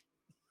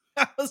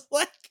 I was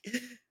like,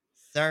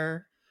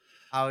 "Sir,"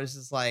 I was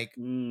just like,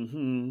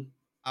 Mm-hmm.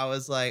 I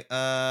was like,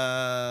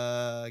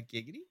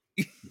 giggity.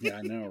 Yeah,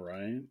 I know,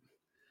 right?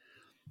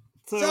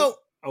 So, So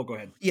oh, go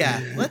ahead.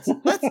 yeah, let's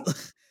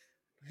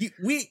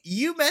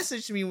you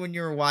messaged me when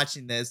you were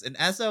watching this, and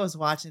as I was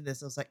watching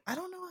this, I was like, I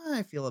don't know how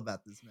I feel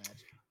about this match.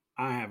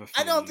 I have a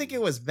I don't think it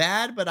feeling. was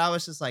bad, but I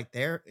was just like,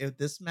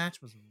 this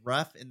match was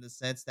rough in the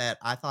sense that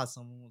I thought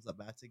someone was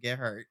about to get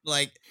hurt.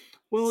 Like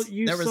Well,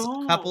 you there was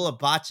a couple saw, of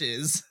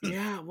botches.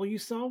 yeah. Well, you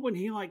saw when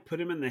he like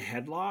put him in the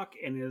headlock,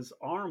 and his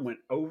arm went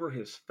over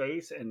his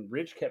face, and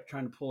Ridge kept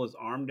trying to pull his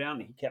arm down,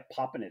 and he kept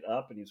popping it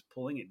up, and he was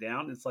pulling it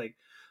down. It's like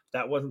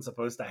that wasn't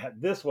supposed to happen.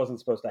 This wasn't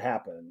supposed to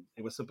happen.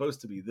 It was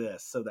supposed to be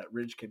this, so that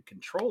Ridge could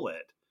control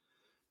it.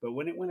 But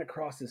when it went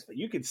across his face,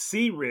 you could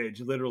see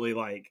Ridge literally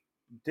like,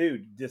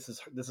 dude, this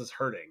is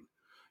hurting.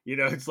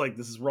 It's like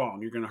this is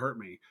wrong. You're gonna hurt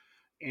me.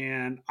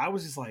 And I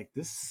was just like,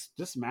 this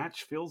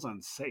match feels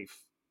unsafe.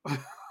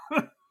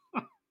 And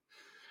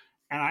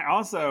I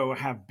also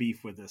have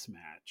beef with this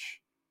match.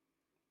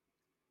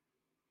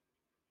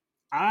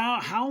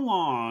 How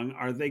long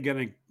are they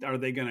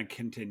gonna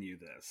continue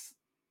this?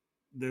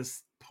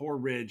 This poor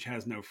Ridge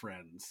has no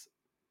friends.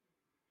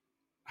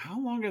 How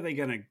long are they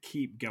gonna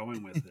keep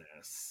going with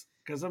this?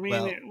 Because I mean,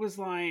 Well, it was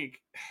like,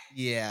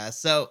 yeah.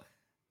 So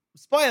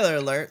spoiler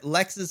alert: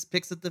 Lexus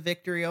picks up the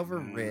victory over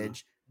yeah,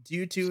 Ridge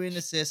due to an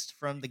assist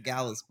from the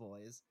Gallus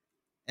Boys.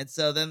 And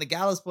so then the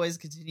Gallus Boys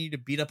continue to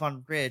beat up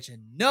on Ridge,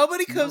 and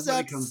nobody comes nobody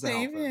out to comes to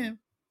save help him. him.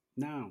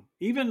 No,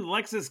 even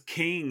Lexus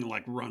King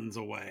like runs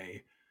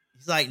away.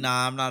 He's like,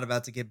 "Nah, I'm not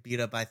about to get beat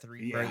up by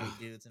three Yeah, burly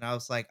dudes." And I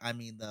was like, "I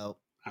mean, though,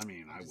 I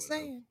mean, I'm I just would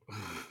saying."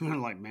 have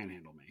like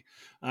manhandle me.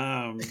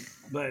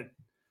 But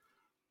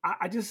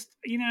I just,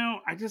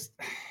 I just,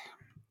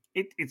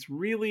 it's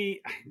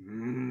really,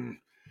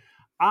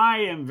 I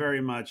am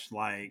very much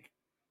like,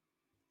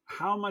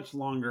 how much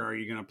longer are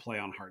you going to play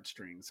on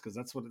heartstrings? Because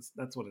that's what it is.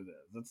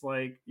 It's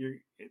like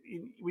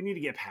we need to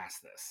get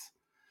past this.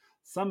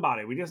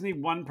 Somebody, we just need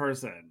one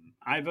person.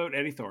 I vote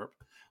Eddie Thorpe,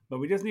 but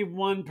we just need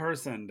one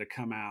person to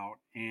come out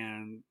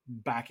and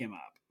back him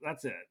up.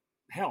 That's it.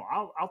 Hell,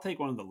 I'll take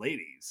one of the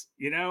ladies.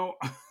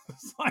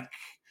 It's like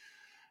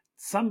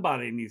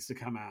somebody needs to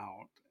come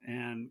out,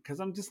 and because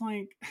I'm just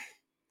like,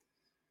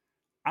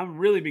 I'm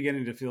really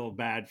beginning to feel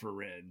bad for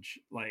Ridge,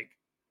 like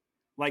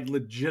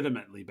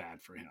legitimately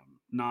bad for him,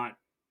 not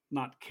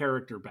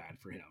character bad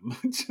for him,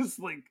 just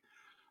like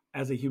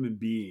as a human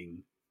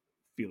being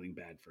feeling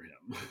bad for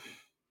him.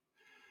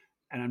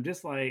 And I'm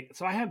just like,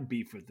 so I have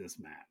beef with this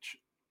match.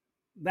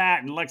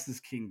 That and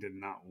Lexus King did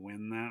not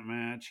win that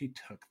match. He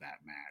took that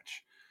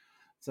match.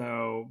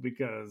 So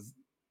because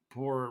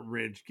poor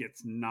Ridge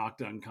gets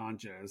knocked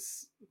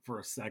unconscious for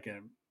a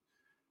second,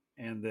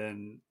 and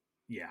then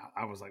yeah,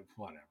 I was like,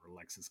 whatever,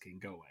 Lexus can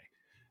go away.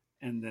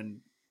 And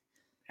then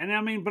and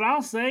I mean, but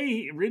I'll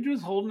say Ridge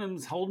was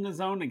holding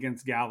his own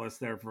against Gallus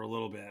there for a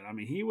little bit. I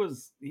mean, he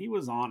was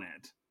on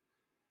it,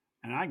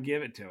 and I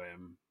give it to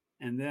him.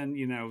 And then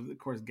of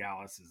course,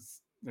 Gallus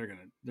is they're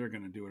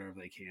gonna do whatever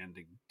they can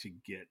to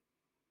get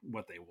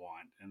what they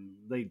want, and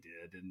they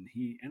did.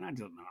 And I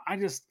don't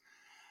know.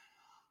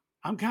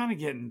 I'm kind of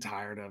getting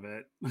tired of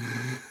it.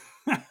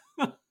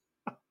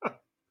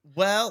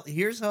 Well,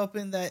 here's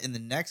hoping that in the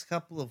next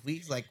couple of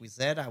weeks, like we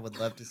said, I would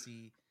love to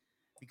see,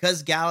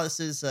 because Gallus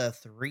is a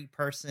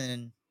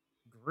 3-person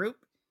group.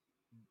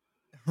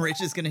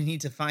 Rich is going to need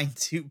to find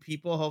 2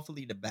 people,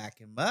 hopefully, to back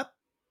him up.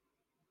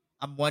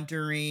 I'm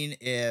wondering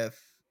if,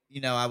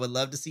 I would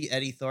love to see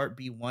Eddie Thorpe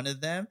be one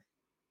of them.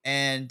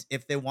 And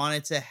if they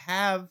wanted to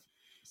have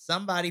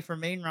somebody from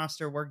main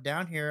roster work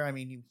down here, I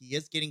mean, he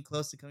is getting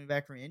close to coming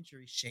back from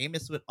injury.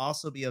 Sheamus would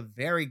also be a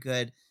very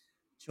good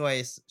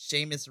choice.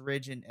 Sheamus,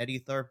 Ridge, and Eddie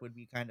Thorpe would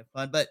be kind of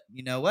fun. But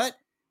you know what?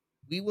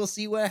 We will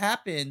see what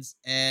happens.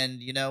 And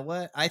you know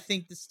what? I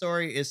think the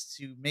story is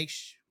to make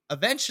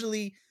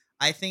eventually,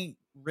 I think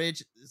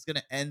Ridge is going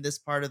to end this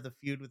part of the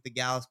feud with the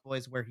Gallus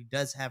boys where he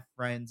does have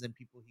friends and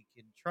people he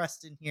can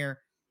trust in here.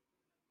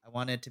 I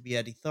want it to be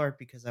Eddie Thorpe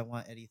because I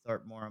want Eddie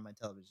Thorpe more on my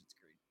television screen.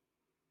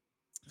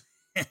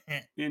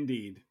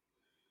 Indeed.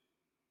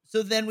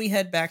 So then we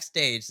head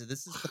backstage. So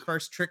this is the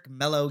first Trick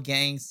Mellow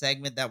Gang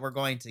segment that we're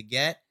going to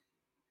get.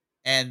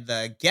 And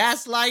the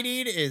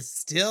gaslighting is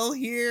still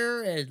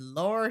here. And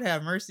Lord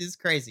have mercy, it's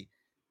crazy.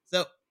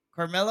 So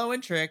Carmelo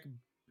and Trick,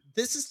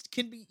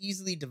 can be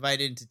easily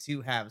divided into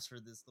 2 halves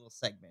for this little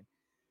segment.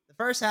 The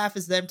first half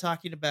is them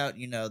talking about,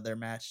 their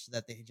match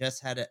that they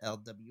just had at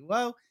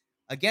LWO,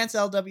 against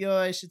LWO,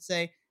 I should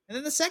say. And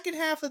then the second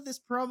half of this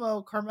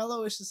promo,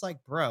 Carmelo is just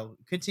like, bro,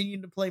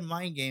 continuing to play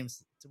mind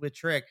games with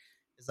Trick.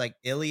 It's like,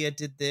 Ilya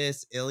did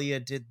this, Ilya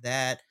did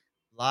that,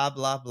 blah,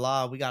 blah,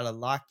 blah. We got to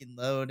lock and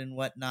load and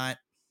whatnot.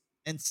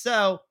 And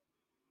so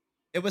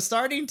it was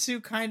starting to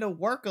kind of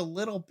work a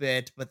little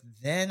bit, but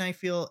then I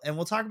feel, and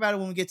we'll talk about it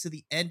when we get to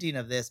the ending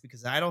of this,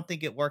 because I don't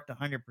think it worked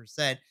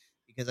 100%,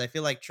 because I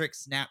feel like Trick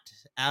snapped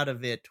out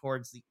of it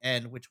towards the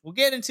end, which we'll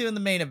get into in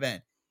the main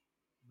event.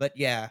 But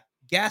yeah,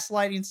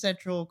 gaslighting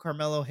central.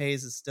 Carmelo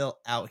Hayes is still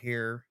out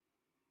here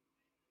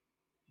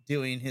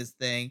doing his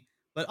thing.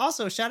 But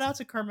also, shout out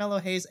to Carmelo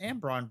Hayes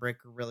and Braun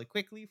Breaker really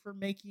quickly for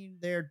making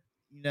their,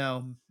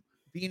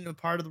 being a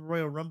part of the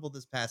Royal Rumble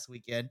this past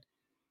weekend.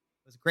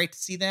 It was great to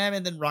see them.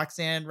 And then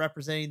Roxanne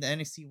representing the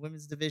NXT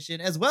women's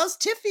division, as well as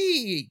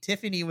Tiffy.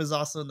 Tiffany was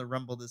also in the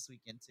Rumble this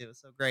weekend, too.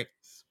 So great.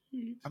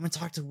 Sweet. I'm going to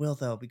talk to Will,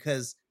 though,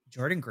 because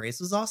Jordan Grace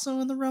was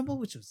also in the Rumble,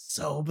 which was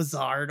so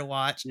bizarre to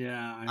watch.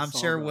 Yeah, I'm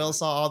sure that. Will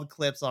saw all the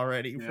clips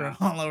already from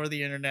all over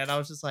the internet. I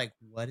was just like,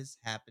 what is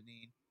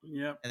happening?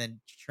 Yep. And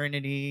then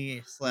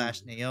Trinity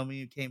 /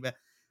 Naomi came back.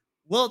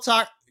 We'll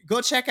talk.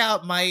 Go check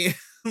out my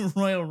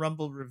Royal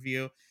Rumble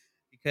review,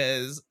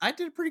 because I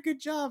did a pretty good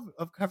job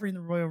of covering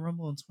the Royal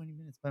Rumble in 20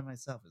 minutes by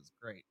myself. It was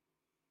great.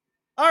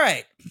 All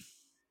right.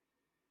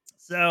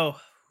 So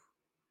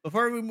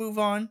before we move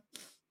on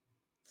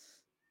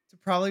to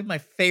probably my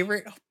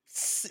favorite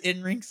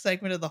in-ring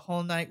segment of the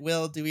whole night,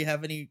 Will, do we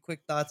have any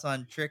quick thoughts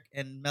on Trick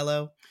and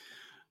Mello?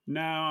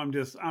 No,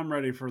 I'm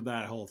ready for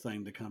that whole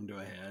thing to come to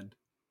a head.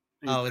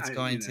 Oh, it's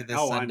going to this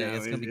Sunday. I know.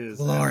 It's going to be is,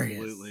 glorious.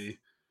 Absolutely.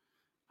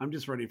 I'm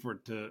just ready for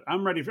it to.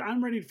 I'm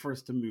ready for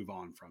us to move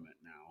on from it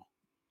now.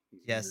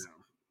 Yes.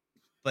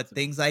 But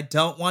things I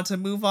don't want to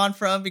move on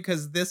from,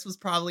 because this was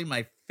probably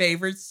my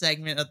favorite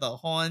segment of the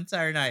whole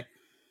entire night.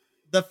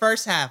 The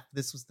first half,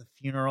 this was the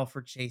funeral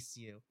for Chase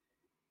U.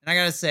 And I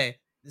gotta say,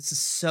 this is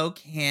so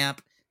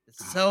camp.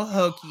 It's so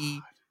hokey.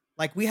 God.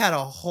 Like, we had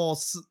a whole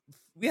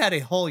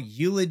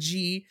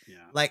eulogy. Yeah.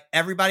 Like,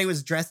 everybody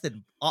was dressed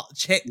in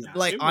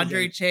like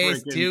Andre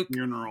Chase, Duke,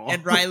 funeral.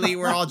 And Riley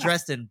were all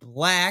dressed in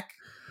black.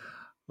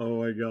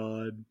 Oh my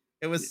God.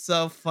 It was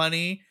so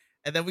funny.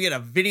 And then we had a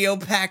video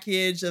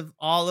package of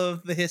all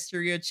of the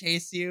history of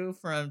Chase U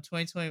from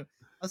 2020. I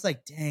was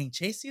like, dang,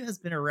 Chase U has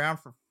been around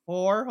for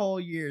 4 whole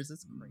years.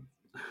 That's crazy.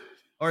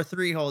 Or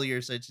 3 whole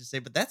years, I should say.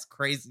 But that's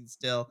crazy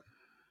still.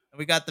 And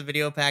we got the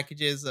video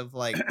packages of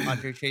like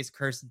Andre Chase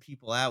cursing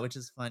people out, which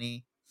is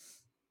funny.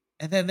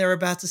 And then they're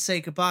about to say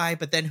goodbye.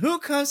 But then who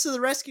comes to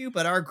the rescue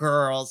but our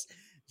girls?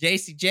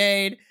 JC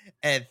Jade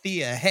and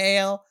Thea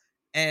Hale.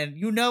 And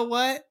you know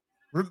what?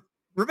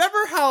 Remember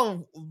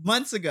how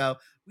months ago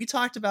we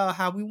talked about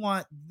how we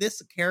want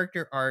this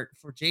character art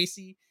for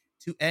JC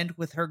to end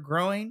with her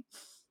growing?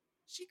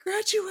 She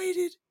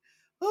graduated.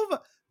 Oh my.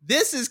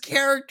 This is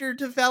character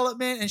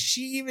development. And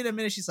she even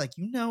admitted, she's like,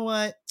 you know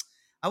what?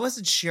 I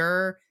wasn't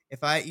sure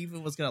if I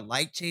even was going to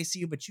like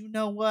JC, but you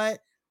know what?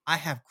 I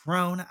have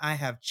grown. I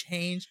have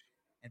changed.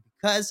 And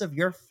because of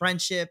your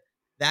friendship,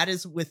 that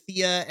is with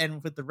Thea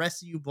and with the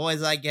rest of you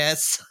boys, I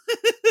guess.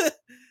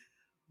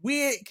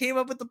 We came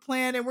up with the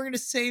plan, and we're going to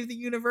save the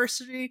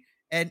university,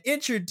 and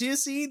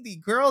introducing the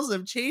Girls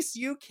of Chase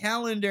U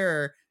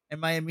calendar. And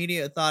my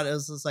immediate thought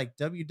was just like,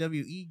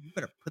 WWE, you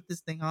better put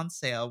this thing on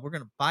sale. We're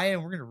gonna buy it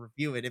and we're gonna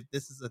review it if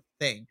this is a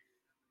thing.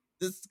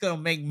 This is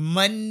gonna make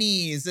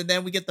monies. And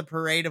then we get the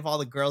parade of all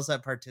the girls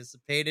that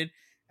participated.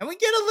 And we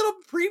get a little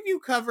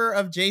preview cover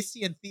of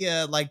JC and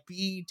Thea like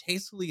being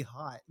tastefully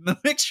hot in the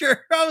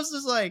picture. I was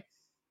just like,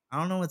 I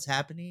don't know what's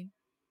happening.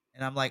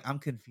 And I'm like, I'm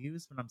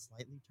confused, but I'm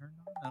slightly turned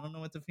on. I don't know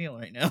what to feel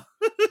right now.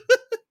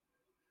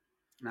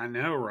 I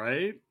know,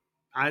 right?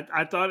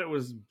 I thought it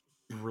was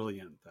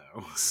brilliant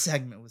though.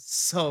 Segment was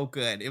so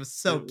good. It was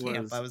so It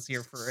camp. I was was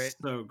here for it.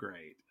 so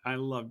great. I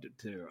loved it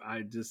too.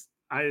 I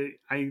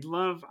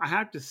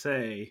have to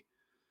say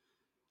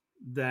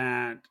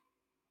that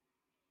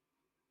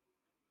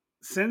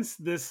since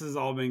this has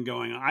all been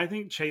going on, I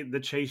think the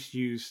Chase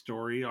U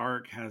story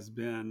arc has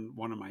been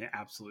one of my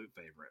absolute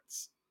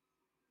favorites.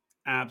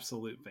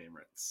 Absolute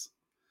favorites.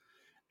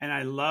 And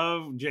I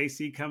love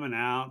JC coming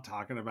out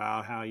talking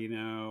about how,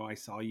 I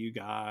saw you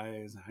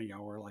guys, how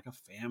y'all were like a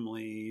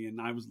family,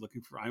 and I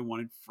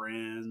wanted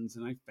friends,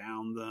 and I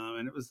found them,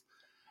 and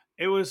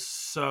it was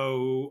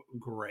so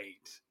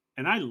great.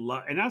 And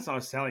and that's what I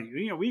was telling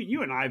you.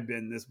 You and I have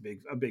been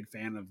a big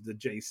fan of the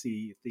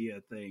JC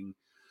Thea thing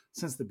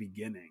since the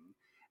beginning.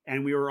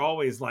 And we were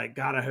always like,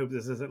 God, I hope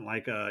this isn't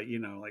like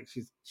like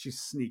she's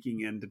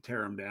sneaking in to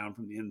tear him down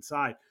from the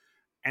inside.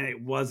 And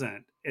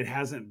it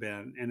hasn't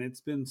been, and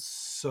it's been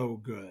so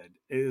good.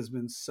 It has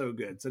been so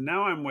good. So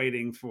now I'm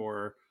waiting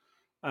for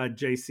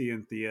JC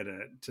and Thea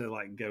to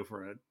like go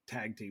for a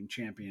tag team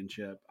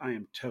championship. I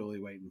am totally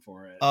waiting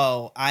for it.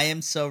 Oh, I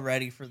am so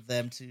ready for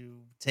them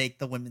to take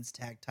the women's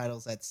tag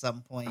titles at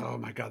some point. Oh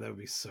my God, that would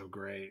be so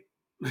great.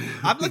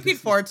 I'm looking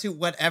forward to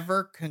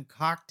whatever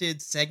concocted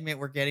segment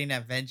we're getting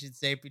at Vengeance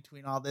Day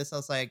between all this. I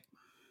was like,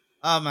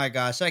 oh my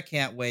gosh, I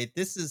can't wait.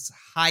 This is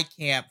high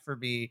camp for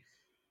me.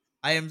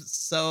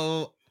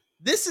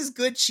 This is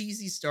good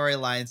cheesy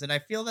storylines, and I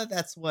feel that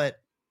that's what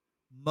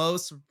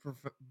most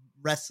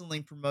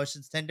wrestling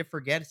promotions tend to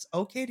forget. It's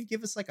okay to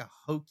give us like a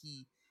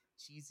hokey,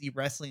 cheesy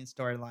wrestling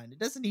storyline. It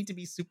doesn't need to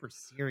be super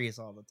serious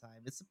all the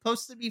time. It's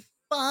supposed to be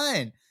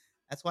fun.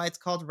 That's why it's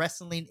called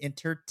wrestling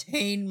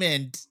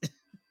entertainment.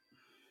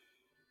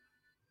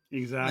 My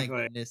Exactly.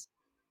 goodness.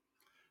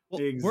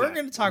 Well, we're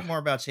going to talk Exactly. more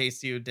about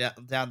Chase U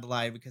down the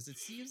line because it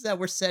seems that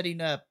we're setting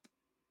up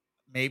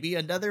maybe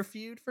another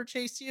feud for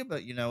Chase U,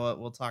 but you know what?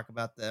 We'll talk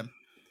about them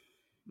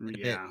in a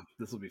bit. Yeah,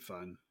 this will be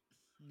fun.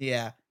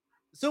 Yeah.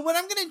 So what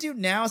I'm gonna do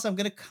now is I'm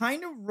gonna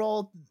kind of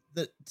roll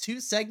the two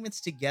segments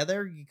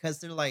together because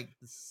they're like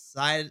the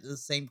side of the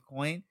same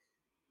coin.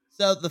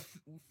 So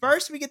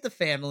first we get the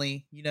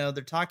family. They're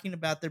talking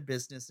about their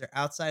business. They're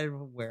outside of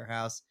a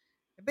warehouse.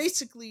 And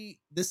basically,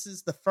 this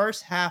is the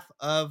first half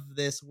of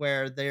this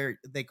where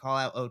they call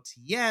out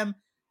OTM.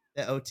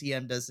 The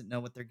OTM doesn't know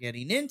what they're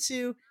getting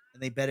into,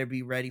 and they better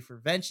be ready for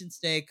Vengeance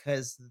Day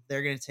because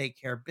they're gonna take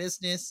care of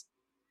business.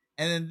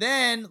 And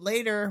then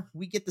later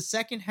we get the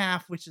second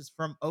half, which is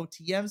from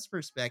OTM's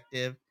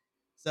perspective.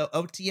 So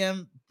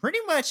OTM pretty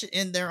much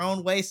in their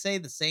own way say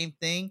the same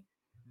thing,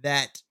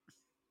 that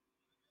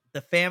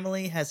the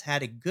family has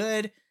had it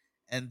good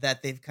and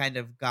that they've kind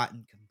of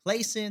gotten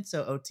complacent.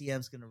 So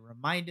OTM's going to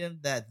remind him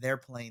that they're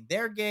playing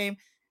their game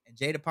and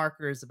Jada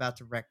Parker is about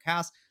to wreck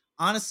house.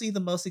 Honestly, the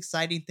most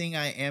exciting thing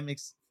I am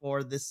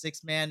for this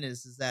 6-man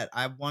is that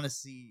I want to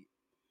see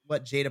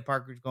what Jada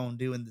Parker's going to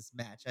do in this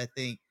match. I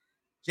think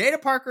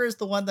Jada Parker is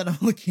the one that I'm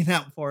looking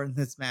out for in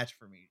this match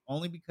for me,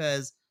 only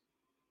because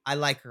I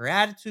like her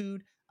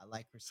attitude, I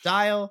like her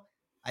style.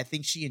 I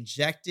think she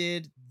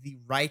injected the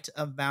right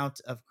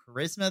amount of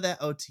charisma that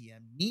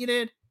OTM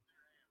needed.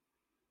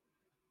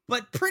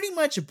 But pretty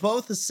much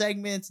both the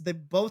segments,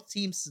 both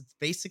teams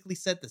basically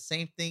said the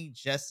same thing,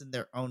 just in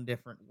their own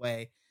different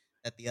way.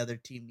 That the other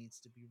team needs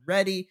to be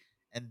ready,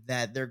 and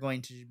that they're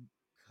going to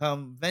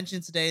come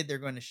Vengeance Day, they're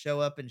going to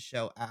show up and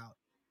show out.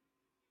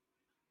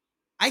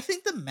 I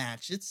think the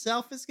match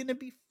itself is going to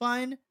be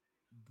fun,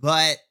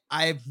 but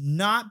I've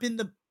not been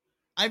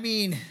I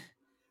mean,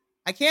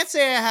 I can't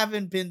say I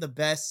haven't been the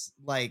best.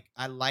 Like,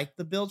 I like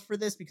the build for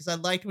this because I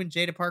liked when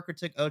Jada Parker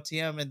took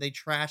OTM and they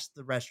trashed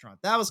the restaurant.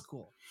 That was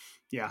cool.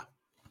 Yeah.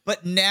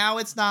 But now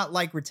it's not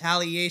like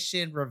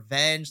retaliation,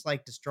 revenge,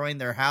 like destroying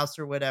their house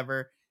or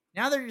whatever.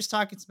 Now they're just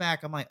talking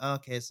smack. I'm like,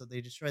 okay, so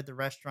they destroyed the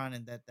restaurant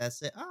and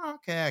that's it. Oh,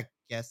 okay, I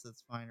guess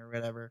that's fine or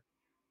whatever.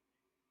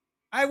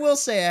 I will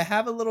say I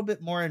have a little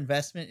bit more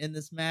investment in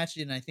this match,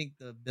 and I think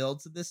the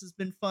build to this has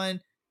been fun.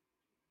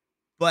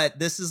 But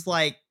this is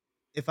like,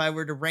 if I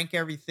were to rank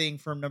everything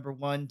from number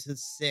 1 to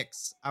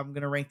 6, I'm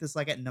gonna rank this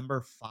like at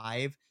number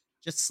 5,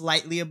 just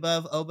slightly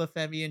above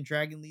Obafemi and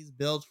Dragon Lee's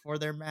build for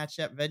their match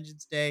at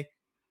Vengeance Day.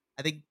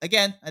 I think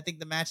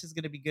the match is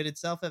gonna be good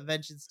itself at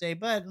Vengeance Day,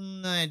 but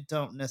I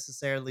don't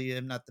necessarily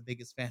am not the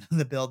biggest fan of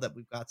the build that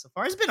we've got so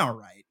far. It's been all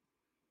right.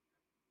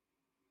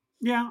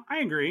 Yeah, I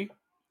agree.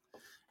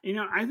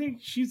 I think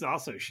she's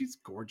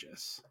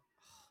gorgeous.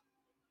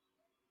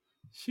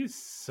 She's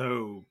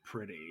so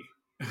pretty.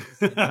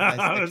 Listen, my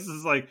I was bisexual.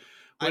 just like,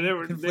 I'm whenever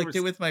they were,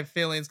 conflicted with my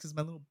feelings because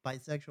my little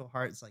bisexual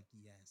heart is like,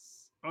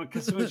 yes.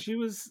 Because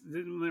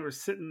when they were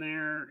sitting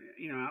there,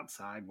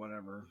 outside,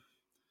 whatever,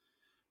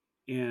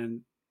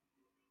 and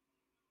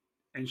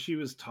she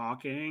was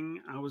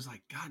talking, I was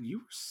like, God, you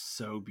were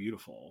so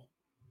beautiful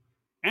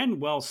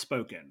and well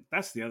spoken.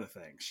 That's the other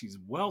thing. She's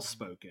well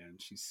spoken.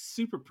 She's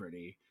super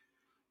pretty.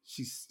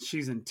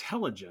 She's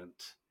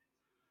intelligent.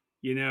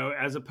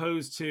 As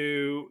opposed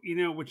to,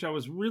 which I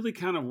was really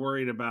kind of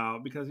worried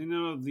about because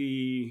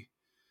the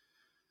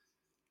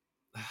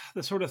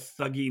sort of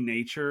thuggy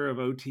nature of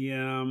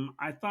OTM.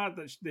 I thought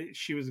that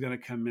she was going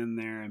to come in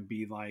there and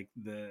be like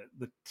the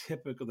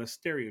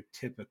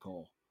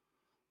stereotypical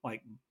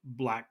like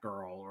black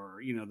girl, or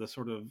the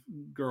sort of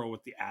girl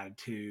with the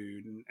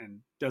attitude and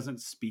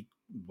doesn't speak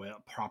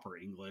proper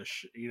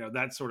English,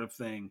 that sort of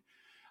thing.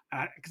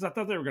 Because I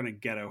thought they were going to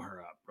ghetto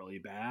her up really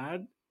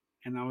bad.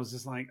 And I was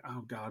just like,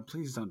 oh God,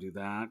 please don't do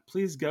that.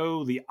 Please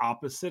go the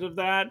opposite of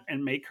that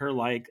and make her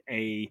like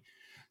a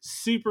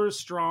super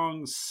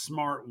strong,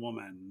 smart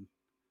woman.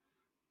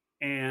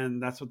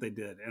 And that's what they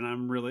did. And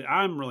I'm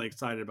really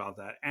excited about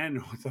that.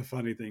 And what the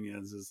funny thing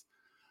is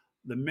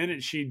the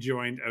minute she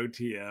joined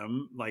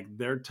OTM, like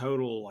their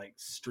total like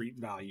street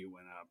value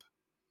went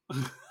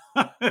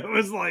up. It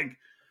was like,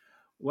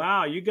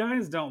 wow, you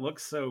guys don't look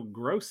so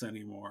gross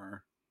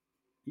anymore.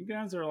 You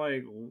guys are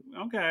like,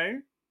 okay,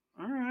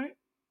 all right.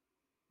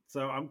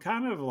 So I'm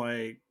kind of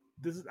like,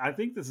 I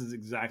think this is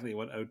exactly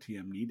what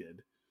OTM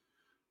needed.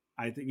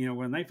 I think,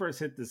 when they first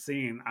hit the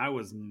scene, I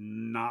was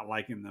not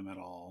liking them at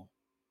all.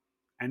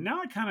 And now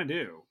I kind of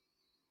do.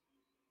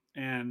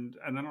 And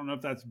I don't know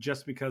if that's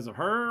just because of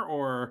her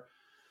or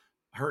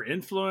her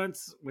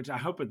influence, which I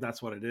hope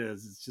that's what it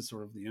is. It's just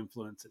sort of the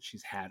influence that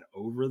she's had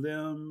over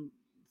them.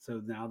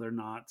 So now they're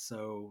not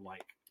so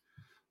like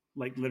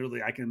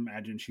literally I can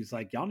imagine she's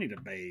like, y'all need to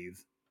bathe.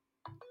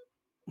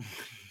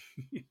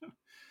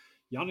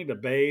 Y'all need to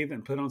bathe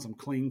and put on some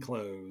clean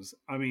clothes.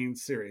 I mean,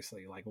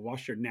 seriously, like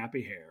wash your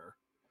nappy hair.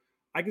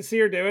 I can see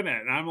her doing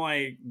it. And I'm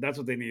like, that's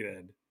what they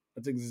needed.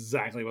 That's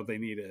exactly what they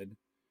needed.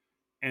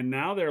 And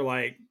now they're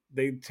like,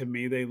 to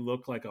me, they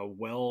look like a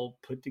well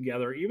put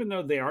together, even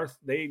though they are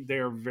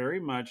very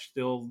much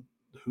still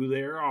who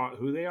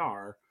they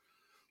are.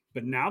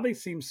 But now they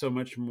seem so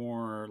much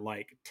more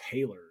like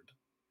tailored.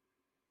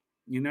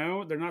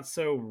 They're not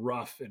so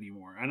rough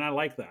anymore. And I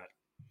like that.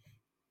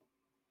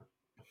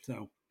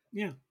 So,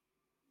 yeah.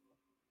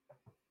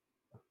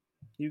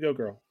 You go,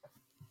 girl.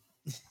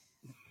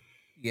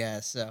 Yeah,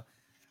 so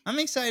I'm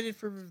excited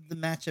for the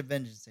match of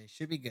Vengeance Day.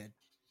 Should be good.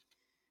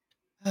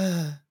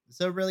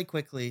 So really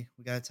quickly,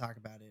 we got to talk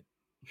about it.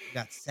 We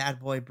got Sad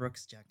Boy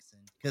Brooks Jackson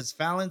because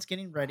Fallon's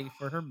getting ready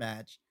for her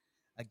match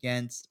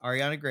against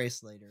Ariana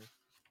Grace later.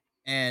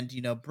 And,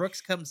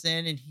 Brooks comes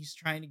in and he's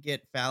trying to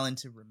get Fallon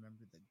to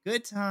remember the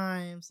good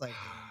times, like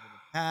remember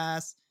the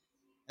past.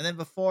 And then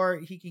before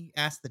he can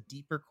ask the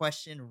deeper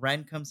question,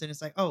 Ren comes in and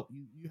is like, oh,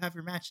 you have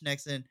your match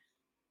next. And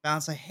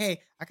Fallon's like,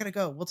 hey, I gotta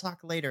go. We'll talk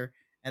later.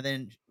 And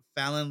then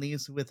Fallon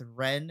leaves with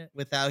Ren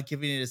without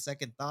giving it a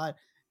second thought.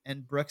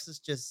 And Brooks is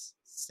just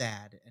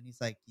sad. And he's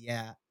like,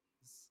 yeah.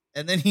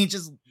 And then he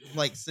just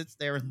like sits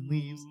there and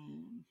leaves.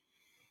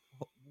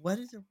 What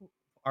is it?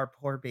 Our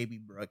poor baby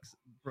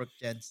Brooke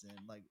Jensen.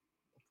 Like,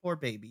 poor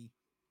baby.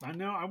 I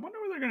know. I wonder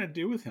what they're going to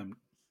do with him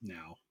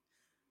now.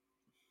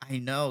 I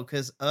know,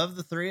 because of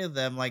the three of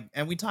them, like,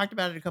 and we talked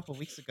about it a couple of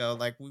weeks ago,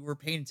 like, we were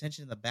paying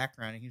attention in the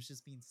background, and he was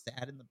just being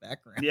sad in the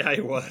background. Yeah,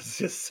 he was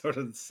just sort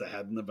of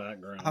sad in the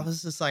background. I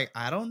was just like,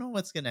 I don't know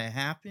what's going to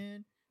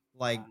happen.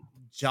 Like,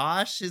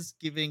 Josh is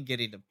getting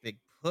a big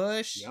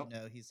push. Yep.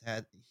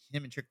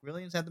 Him and Trick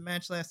Williams had the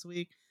match last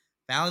week.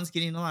 Fallon's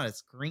getting a lot of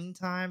screen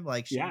time.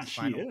 Like, she was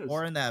Final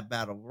Four in that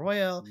Battle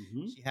Royal.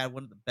 Mm-hmm. She had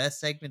one of the best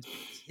segments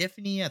with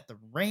Tiffany at the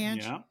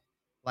ranch. Yeah.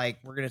 Like,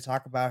 we're going to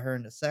talk about her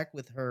in a sec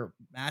with her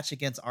match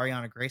against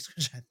Ariana Grace,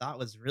 which I thought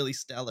was really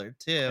stellar,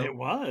 too. It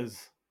was.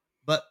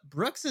 But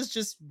Brooks has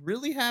just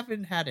really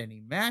haven't had any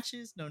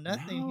matches,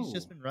 nothing. No. He's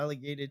just been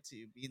relegated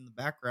to be in the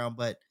background.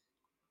 But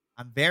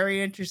I'm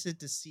very interested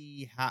to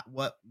see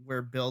what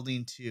we're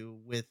building to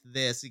with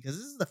this, because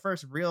this is the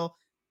first real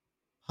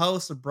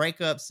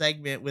post-breakup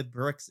segment with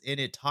Brooks in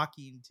it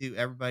talking to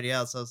everybody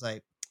else. I was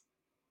like,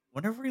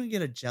 wonder if we're going to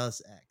get a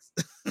jealous ex.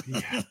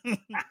 Yeah.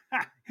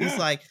 He's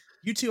like,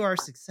 you two are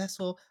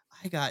successful.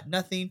 I got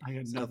nothing.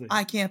 If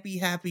I can't be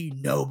happy,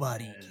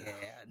 nobody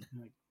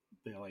can.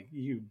 They're like,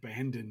 you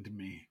abandoned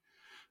me.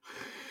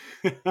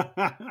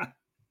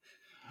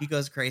 He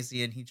goes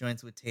crazy and he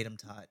joins with Tatum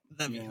Tot.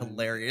 That'd be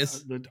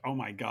hilarious. Oh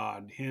my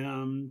God.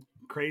 Him,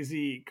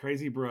 crazy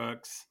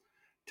Brooks,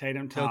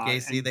 Tatum Tot, Joe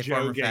Gacy, they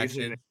form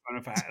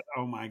a faction.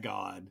 Oh my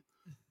God.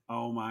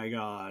 Oh my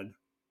God.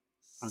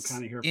 I'm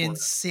kind of here for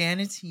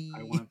insanity.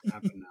 I want it to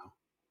happen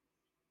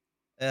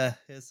now.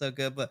 It's so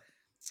good, but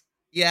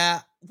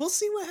yeah, we'll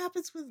see what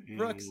happens with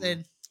Brooks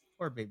and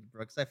poor baby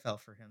Brooks. I fell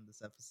for him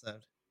this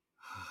episode.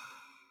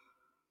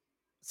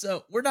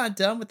 So we're not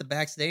done with the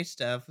backstage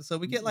stuff. So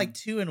we get like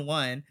 2 in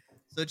 1.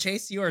 So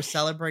Chase, you are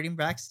celebrating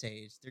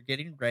backstage. They're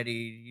getting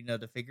ready,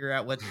 to figure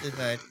out what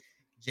to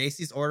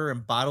JC's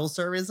ordering bottle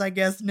service, I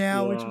guess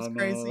now, which was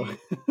crazy.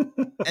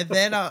 And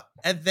then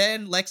And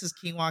then Lexus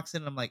King walks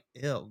in, and I'm like,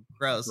 ew,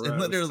 gross. And Gross.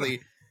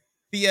 literally,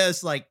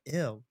 Thea's like,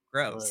 ew,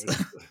 gross.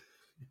 Gross.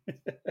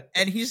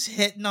 And he's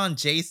hitting on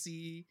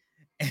JC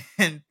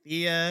and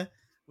Thea,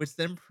 which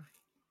then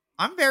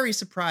I'm very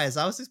surprised.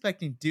 I was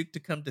expecting Duke to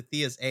come to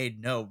Thea's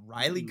aid. No,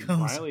 Riley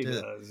comes Riley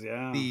to does,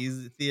 yeah.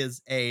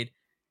 Thea's aid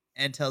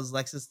and tells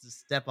Lexus to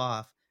step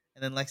off.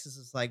 And then Lexus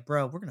is like,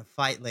 bro, we're gonna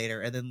fight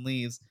later, and then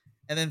leaves.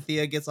 And then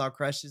Thea gets all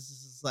crushed. She's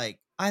just like,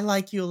 I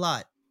like you a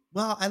lot.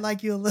 Well, I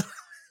like you a little.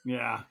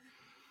 Yeah.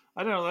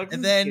 I don't know. Like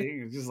And this then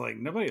king is just like,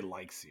 nobody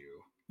likes you.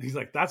 He's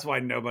like, that's why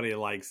nobody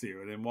likes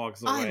you, and then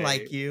walks I away.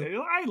 like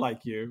you I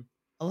like you.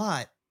 a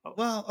lot. Oh,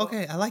 Well, well,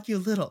 okay, I like you a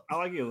little. I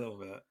like you a little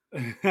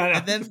bit.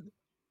 And then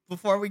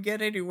before we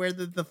get anywhere,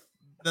 the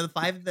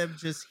five of them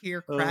just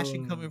hear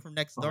crashing oh, coming from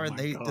next oh door, and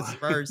my they god.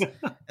 disperse.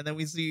 And then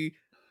we see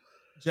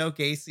Joe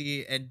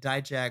Gacy and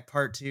Dijak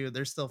part 2.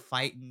 They're still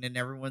fighting, and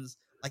everyone's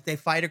like they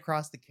fight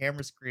across the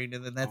camera screen,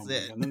 and then Oh that's my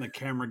it. god! And then the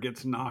camera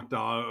gets knocked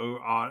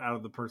out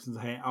of the person's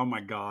hand. Oh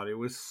my god! It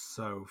was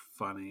so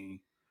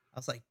funny. I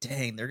was like,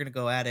 dang, they're gonna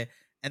go at it.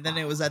 And then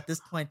it was at this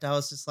point I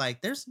was just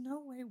like, there's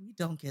no way we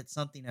don't get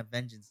something at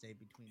Vengeance Day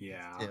between these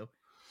Yeah. two.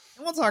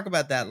 And we'll talk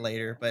about that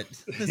later, but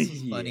this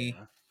was funny.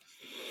 Yeah.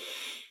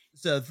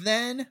 So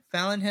then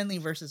Fallon Henley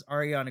versus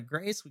Ariana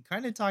Grace. We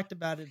kind of talked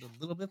about it a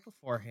little bit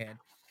beforehand.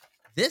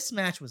 This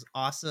match was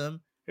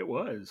awesome. It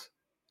was.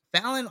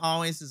 Fallon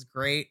always is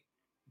great,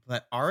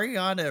 but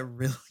Ariana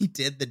really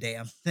did the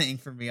damn thing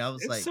for me. I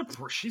was like,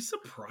 She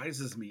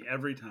surprises me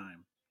every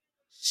time.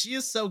 she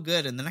is so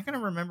good. And then I kind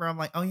of remember, I'm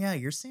like, oh yeah,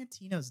 you're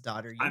Santino's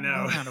daughter. You I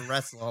know. how to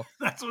wrestle.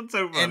 That's what's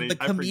so funny. And the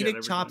I forget comedic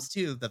every chops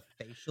time. too, the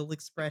facial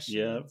expressions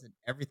Yep. and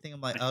everything.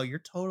 I'm like, oh, you're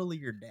totally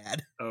your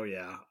dad. Oh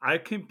yeah, I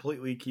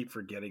completely keep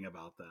forgetting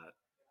about that.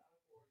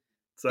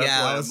 So that's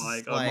Yeah, I why was I'm like,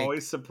 just I'm like,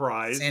 always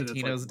surprised. And it's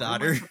Santino's like, why am I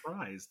daughter.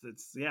 surprised.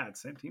 It's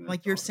Santino's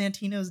Like, you're daughter.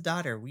 Santino's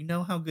daughter. We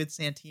know how good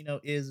Santino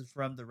is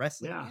from the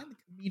wrestling Yeah. and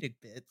the comedic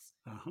bits.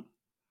 Uh-huh.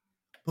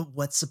 But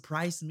what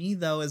surprised me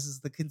though is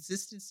the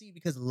consistency,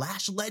 because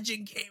Lash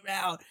Legend came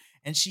out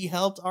and she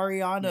helped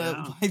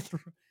Ariana Yeah.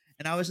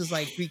 and I was just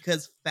like,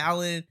 because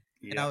Fallon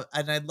Yeah.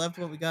 and I loved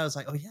what we got. I was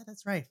like, oh yeah,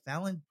 that's right.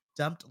 Fallon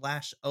dumped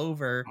Lash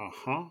over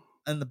Uh-huh.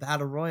 in the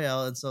battle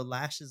royal, and so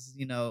Lash is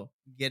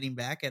getting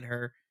back at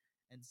her,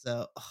 and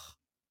so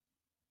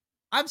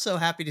I'm so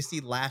happy to see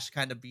Lash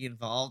kind of be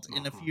involved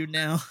in a Uh-huh. feud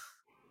now.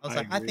 I was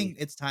I like, I agree. think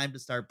it's time to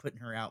start putting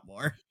her out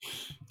more.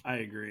 I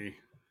agree.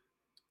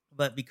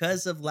 But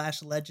because of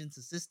Lash Legend's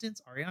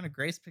assistance, Ariana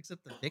Grace picks up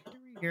the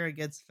victory here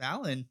against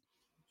Fallon.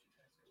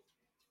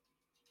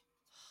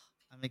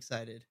 I'm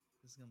excited.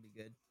 This is gonna be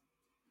good.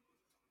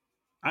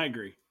 I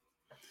agree.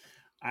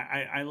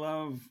 I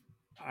love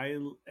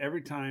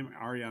every time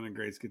Ariana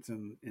Grace gets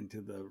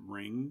into the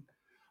ring,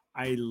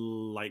 I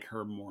like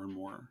her more and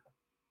more.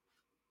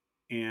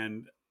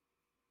 And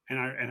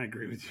I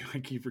agree with you. I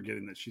keep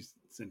forgetting that she's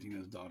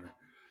Santino's daughter.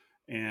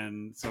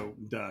 And so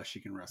she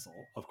can wrestle.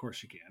 Of course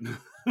she can.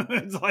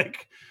 It's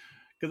like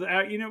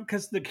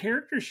because the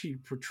character she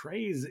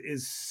portrays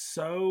is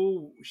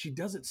so, she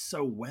does it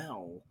so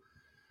well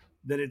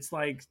that it's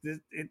like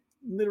it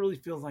literally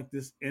feels like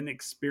this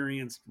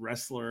inexperienced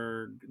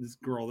wrestler, this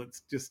girl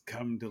that's just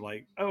come to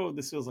like, oh,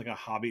 this feels like a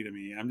hobby to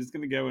me, I'm just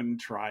gonna go and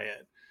try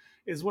it,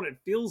 is what it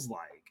feels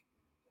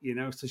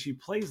like, so she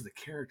plays the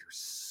character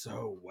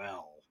so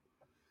well.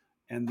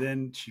 And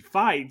then she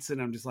fights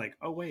and I'm just like,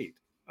 oh wait,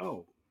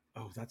 oh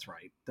that's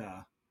right,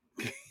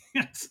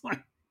 it's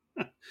like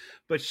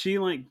but she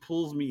like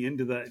pulls me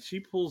into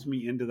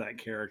that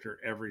character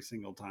every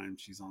single time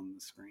she's on the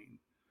screen,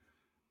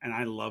 and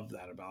I love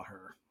that about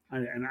her.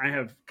 I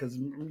have, because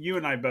you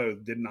and I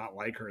both did not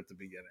like her at the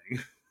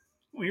beginning.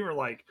 We were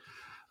like,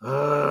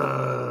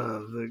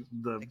 the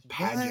Like,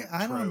 pageant. what?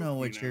 I don't trope, know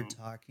what you're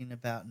talking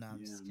about. No, I'm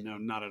Yeah, just no,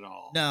 kidding. not at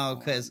all. No,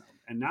 because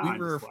and now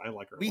I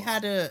like her.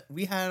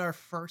 we had our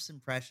first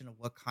impression of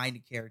what kind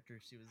of character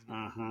she was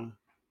going to be.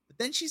 But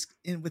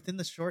then within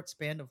the short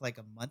span of like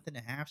a month and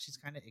a half, she's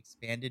kind of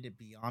expanded it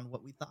beyond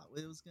what we thought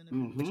it was going to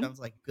be, which I was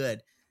like,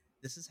 good.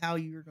 This is how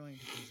you're going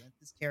to present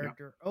this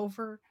character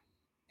over.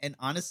 And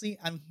honestly,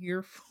 I'm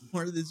here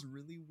for this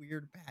really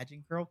weird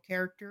pageant girl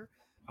character.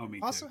 Oh,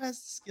 me Also too.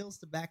 has the skills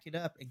to back it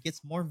up and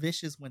gets more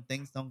vicious when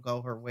things don't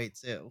go her way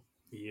too.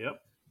 Yep.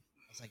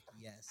 I was like,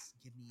 yes,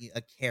 give me a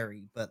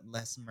Carrie, but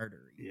less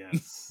murdery.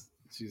 Yes.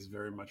 She's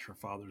very much her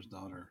father's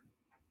daughter.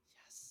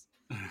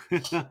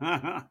 Yes.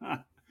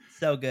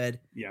 So good.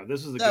 Yeah,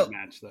 this was a good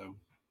match though.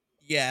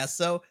 Yeah,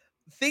 so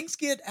things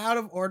get out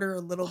of order a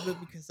little bit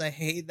because I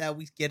hate that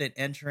we get an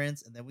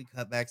entrance and then we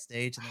cut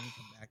backstage and then we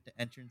come back to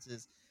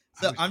entrances.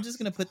 So I'm just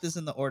going to put this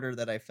in the order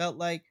that I felt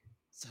like.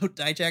 So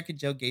Dijak and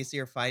Joe Gacy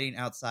are fighting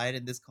outside,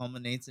 and this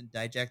culminates in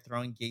Dijak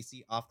throwing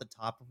Gacy off the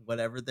top of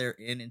whatever they're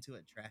in into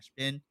a trash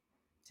bin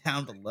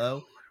down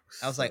below.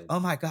 I was like, oh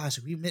my gosh,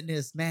 we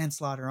witnessed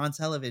manslaughter on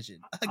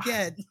television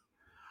again.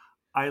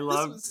 This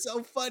was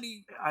so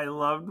funny. I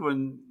loved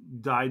when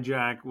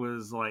Dijak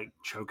was like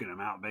choking him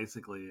out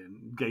basically,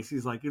 and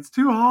Gacy's like, it's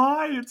too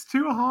high, it's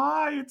too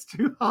high, it's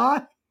too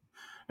high.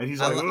 And he's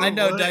like, I oh,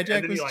 know what? And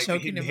Dijak then was he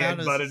choking him out. I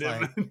was headbutted just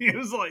him. like, And he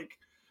was like,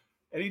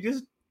 and he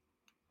just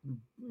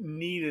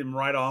kneed him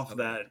right off so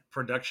that good.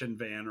 production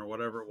van or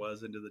whatever it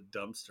was into the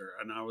dumpster.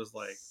 And I was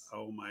like,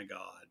 oh my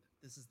God.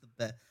 This is the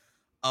best.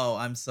 Oh,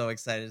 I'm so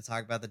excited to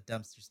talk about the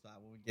dumpster spot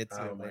when we get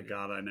to Oh it my later.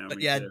 God. I know. But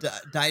Me yeah, too.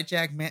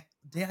 Dijak, man,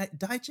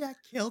 Dijak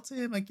killed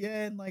him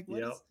again. Like, what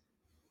Yep. is?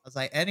 I was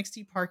like,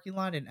 NXT parking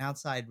lot and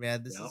outside,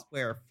 man. This Yep. is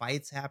where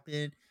fights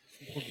happen.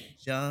 People get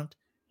jumped.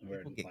 Where,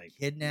 People get like,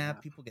 yeah,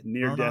 kidnapped. People get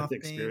near thrown death off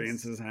things.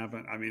 experiences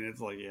happen. I mean, it's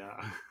like,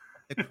 yeah.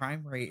 The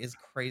crime rate is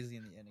crazy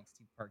in the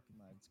NXT parking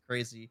lot. It's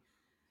crazy.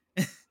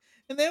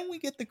 And then we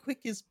get the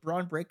quickest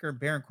Braun Breaker and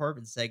Baron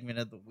Corbin segment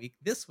of the week.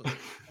 This was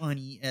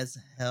funny as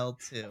hell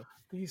too.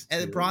 These And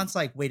then two. Braun's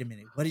like, "Wait a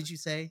minute, what did you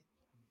say?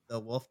 The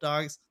Wolf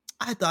Dogs?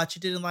 I thought you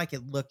didn't like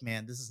it. Look,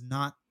 man, this is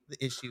not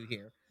the issue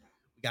here.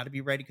 We got to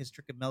be ready because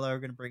Trick and Mello are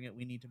going to bring it.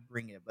 We need to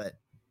bring it." But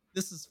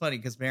this is funny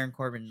because Baron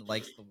Corbin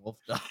likes the Wolf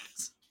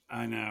Dogs.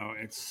 I know.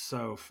 It's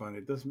so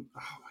funny. This, oh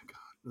my God.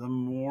 The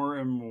more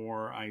and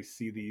more I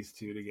see these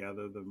two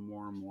together, the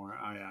more and more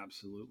I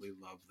absolutely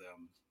love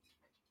them.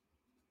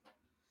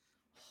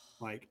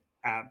 Like,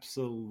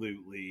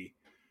 absolutely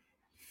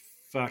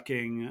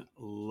fucking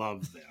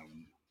love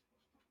them.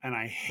 And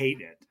I hate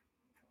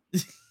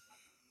it.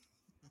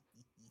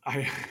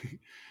 I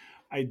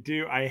I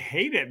do. I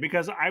hate it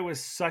because I was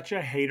such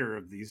a hater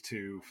of these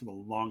two for the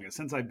longest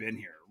since I've been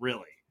here,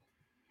 really.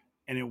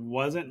 And it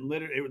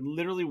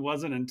literally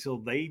wasn't until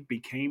they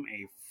became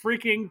a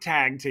freaking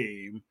tag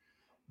team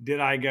did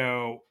I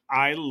go,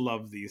 I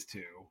love these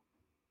two.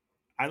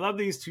 I love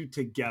these two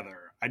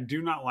together. I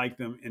do not like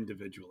them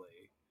individually.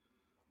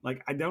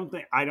 Like I don't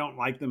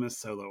like them as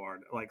solo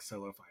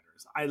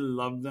fighters. I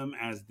love them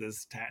as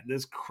this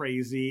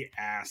crazy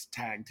ass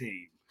tag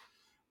team.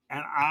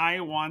 And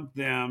I want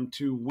them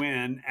to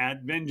win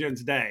at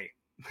Vengeance Day.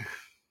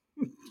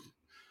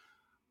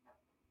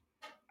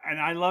 And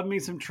I love me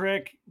some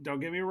Trick. Don't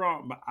get me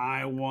wrong, but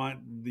I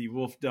want the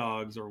Wolf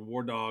Dogs or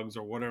War Dogs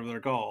or whatever they're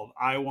called.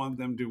 I want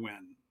them to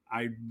win.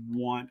 I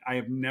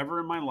have never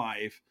in my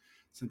life,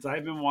 since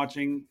I've been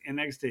watching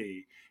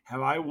NXT,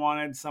 have I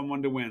wanted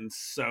someone to win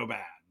so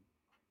bad.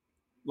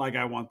 Like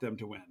I want them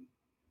to win.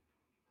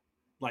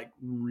 Like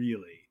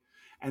really.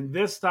 And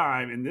this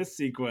time in this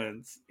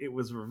sequence, it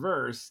was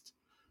reversed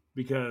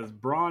because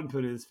Braun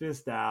put his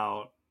fist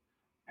out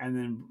and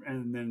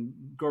then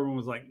Corbin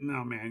was like,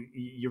 "No, man,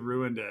 you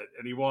ruined it."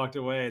 And he walked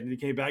away, and then he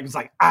came back and was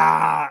like,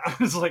 "Ah!" I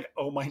was like,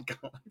 "Oh my God,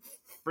 I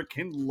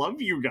freaking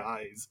love you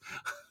guys."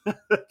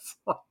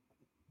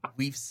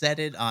 We've said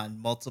it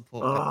on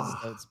multiple Ugh.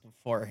 episodes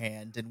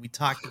beforehand, and we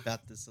talked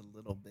about this a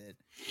little bit.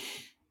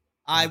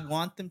 I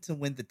want them to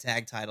win the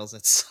tag titles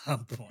at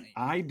some point.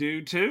 I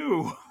do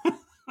too.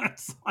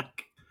 It's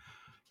like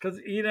because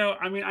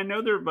I mean, I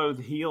know they're both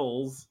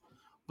heels,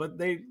 but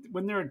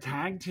when they're a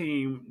tag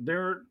team,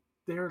 they're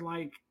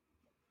like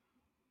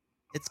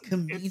It's it's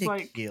comedic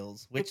like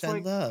heels, which it's I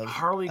like love.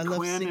 Harley I love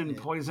Quinn seeing and it.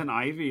 Poison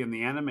Ivy in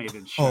the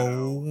animated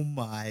Oh show.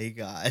 my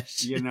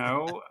gosh.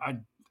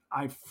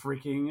 I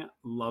freaking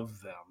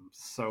love them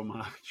so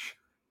much.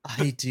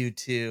 I do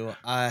too.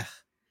 I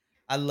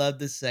love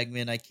this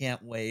segment. I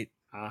can't wait.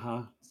 Uh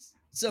huh.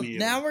 So Me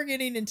now either. we're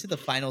getting into the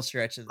final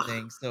stretch of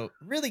things. So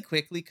really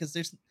quickly, because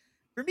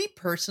for me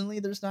personally,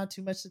 there's not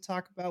too much to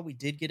talk about. We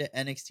did get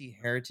an NXT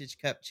Heritage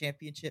Cup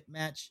Championship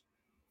match.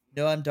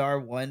 Noam Dar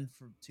won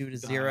from 2 to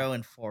Duh. 0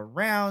 in 4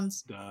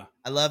 rounds. Duh.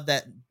 I love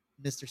that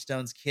Mr.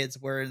 Stone's kids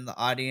were in the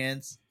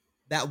audience.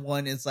 That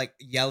one is like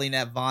yelling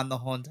at Vaughn the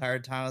whole entire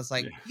time. I was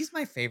like, Yeah. he's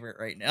my favorite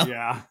right now.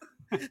 Yeah.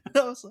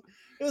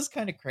 It was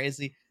kind of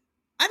crazy.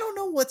 I don't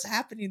know what's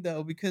happening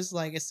though, because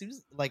as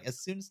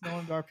soon as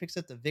Noam Dar picks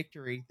up the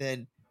victory,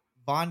 then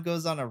Vaughn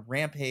goes on a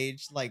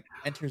rampage, like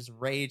enters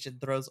rage and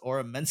throws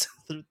Aura Mensa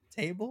through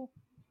the table.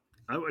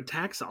 Oh,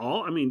 attacks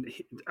all. I mean,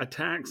 he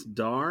attacks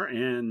Dar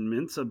and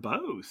Mensa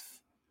both.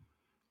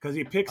 Because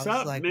he I picks was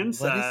up like, what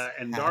is Mensa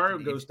and Dar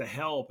happening? goes to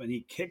help and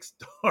he kicks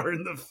Dar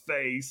in the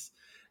face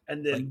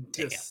and Like, then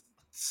damn. just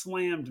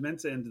slammed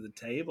Mensa into the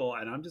table.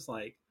 And I'm just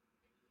like,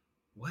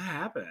 what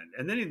happened?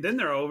 And then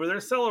they're over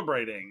there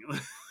celebrating.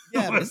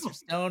 Yeah, Mr.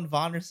 Stone,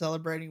 Vaughn are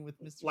celebrating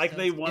with Mr. Like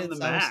they Stone's won the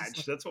kids. I was just match.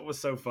 like, That's what was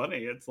so funny.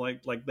 It's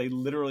like they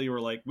literally were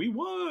like, "We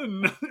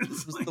won." this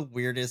It's was like the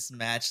weirdest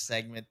match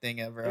segment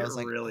thing ever. I it was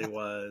like, really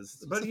was.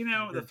 this was But a the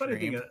fever funny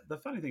thing dream. the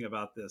funny thing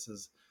about this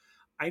is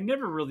I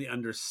never really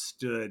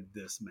understood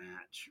this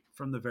match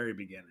from the very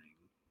beginning.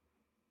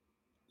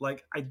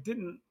 Like I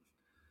didn't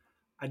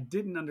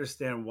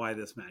understand why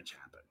this match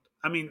happened.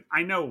 I mean,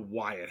 I know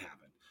why it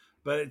happened,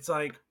 but it's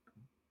like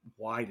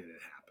why did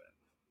it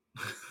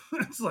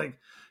happen? It's like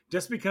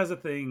just because a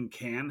thing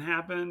can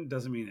happen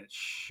doesn't mean it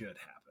should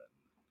happen.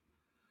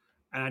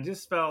 And I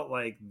just felt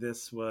like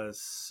this was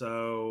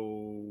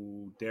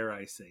so, dare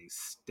I say,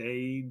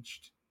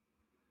 staged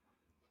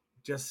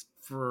just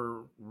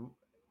for,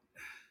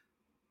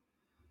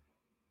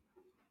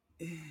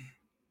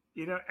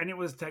 and it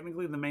was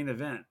technically the main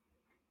event.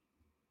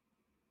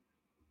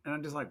 And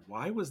I'm just like,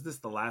 why was this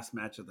the last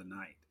match of the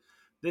night?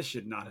 this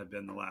should not have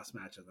been the last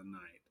match of the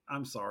night.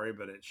 I'm sorry,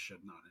 but it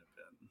should not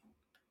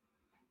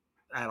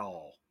have been at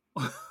all.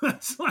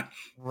 It's like,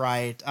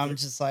 Right. I'm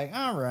just like,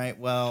 all right,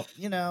 well,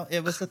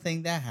 it was the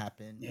thing that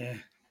happened. yeah,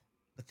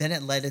 But then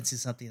it led into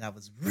something I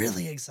was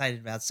really excited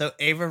about. So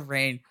Ava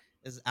Rain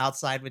is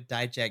outside with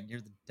Dijak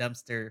near the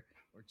dumpster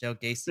where Joe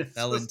Gacy this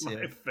fell was my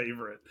into.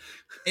 favorite.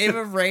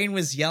 Ava Rain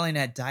was yelling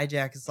at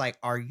Dijak. It's like,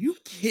 are you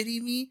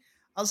kidding me?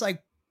 I was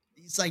like,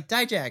 he's like,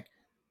 Dijak,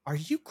 are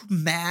you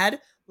mad?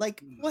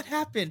 Like, what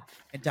happened?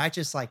 And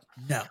Dijak's like,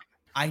 no.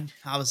 I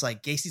was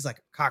like, Gacy's like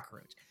a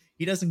cockroach.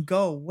 He doesn't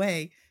go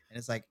away. And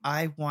it's like,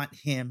 I want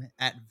him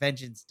at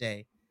Vengeance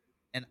Day.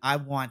 And I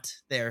want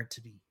there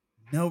to be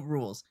no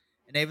rules.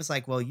 And Ava's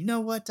like, well, you know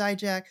what,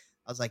 Dijak?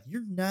 I was like,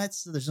 you're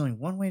nuts. There's only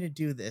one way to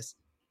do this.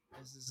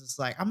 This is just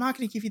like, I'm not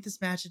going to give you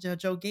this match to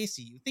Joe Gacy.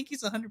 You think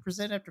he's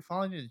 100% after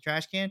falling in the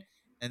trash can?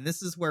 And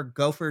this is where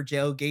Gopher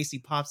Joe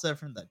Gacy pops up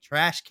from the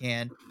trash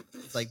can.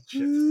 It's like,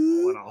 Shit's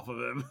falling off of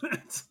him.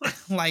 It's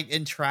like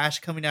in trash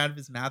coming out of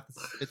his mouth and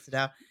spits it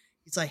out.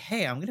 He's like,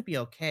 hey, I'm going to be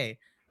okay.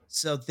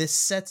 So this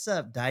sets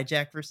up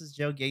Dijak versus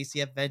Joe Gacy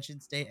at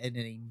Vengeance Day and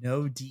in a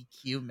no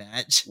DQ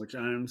match. which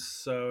I'm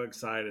so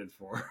excited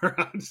for.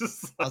 I'm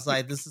just I was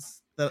like, this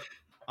is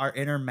our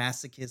inner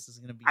masochist is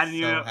gonna be and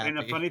you so know, and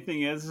the happy. funny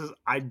thing is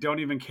I don't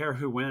even care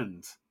who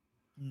wins.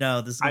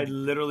 No, this is I gonna be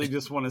literally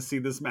just want to see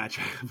this match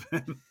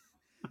happen.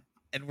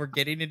 and we're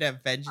getting it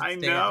at Vengeance I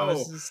Day. I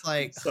was know. just I'm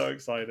like, so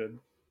excited.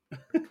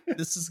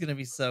 this is gonna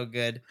be so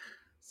good.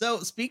 So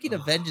speaking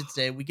of Vengeance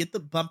Day, we get the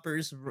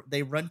bumpers.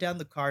 They run down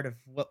the card of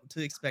what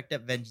to expect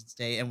at Vengeance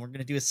Day, and we're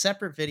gonna do a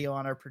separate video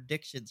on our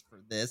predictions for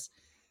this,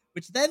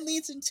 which then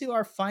leads into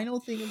our final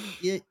thing of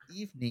the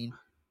evening.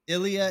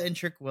 Ilya and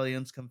Trick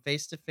Williams come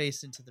face to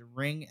face into the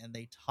ring, and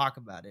they talk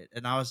about it.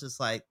 And I was just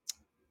like,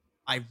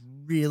 I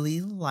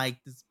really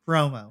like this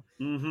promo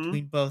Mm-hmm.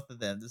 between both of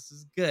them. This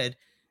is good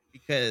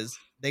because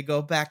they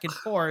go back and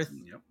forth.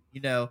 Yep.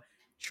 You know,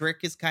 Trick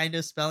is kind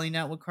of spelling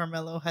out what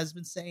Carmelo has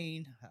been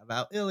saying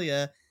about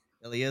Ilya.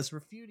 Ilya's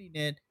refuting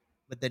it,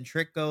 but then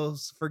Trick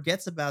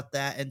forgets about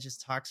that and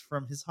just talks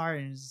from his heart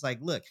and is just like,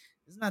 look,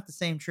 this is not the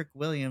same Trick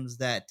Williams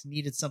that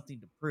needed something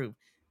to prove.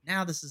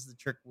 Now this is the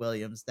Trick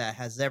Williams that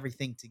has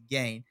everything to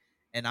gain.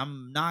 And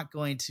I'm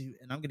going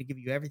to give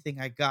you everything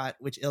I got,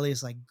 which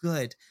Ilya's like,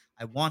 good.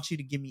 I want you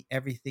to give me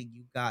everything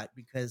you got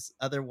because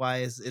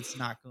otherwise it's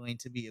not going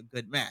to be a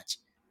good match.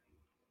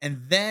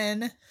 And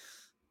then,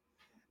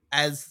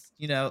 as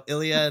you know,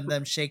 Ilya and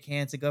them shake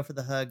hands and go for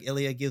the hug.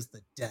 Ilya gives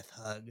the death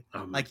hug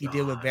Oh my like he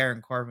did with god.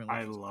 Baron Corbin, which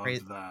I was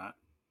crazy. loved that.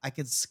 I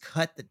could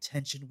cut the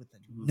tension with a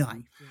Mm-hmm. knife.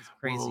 It was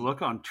Well, the crazy.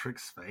 look on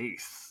Trick's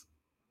face.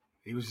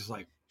 He was just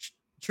like,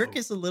 Trick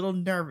is a little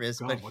nervous,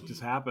 God, but what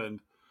just happened?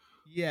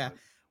 yeah,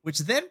 which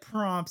then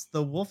prompts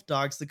the Wolf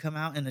Dogs to come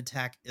out and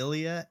attack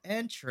Ilya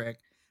and Trick.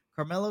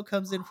 Carmelo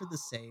comes in for the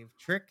save.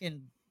 Trick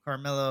and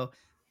Carmelo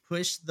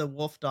push the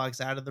Wolf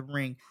Dogs out of the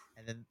ring.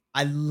 And then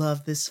I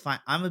love this fight.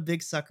 I'm a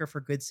big sucker for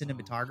good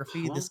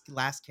cinematography. This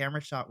last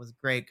camera shot was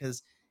great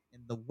because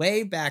in the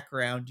way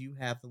background, you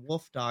have the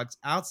Wolf Dogs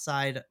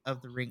outside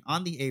of the ring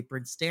on the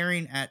apron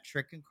staring at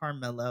Trick and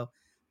Carmelo.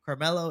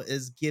 Carmelo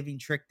is giving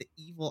Trick the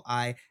evil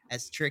eye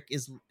as Trick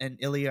and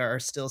Ilya are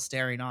still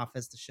staring off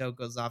as the show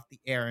goes off the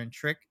air. And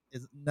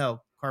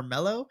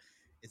Carmelo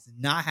is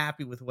not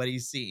happy with what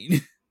he's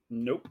seeing.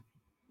 Nope.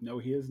 No,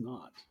 he is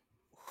not.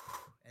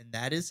 And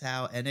that is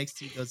how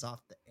NXT goes off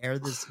the air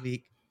this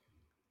week.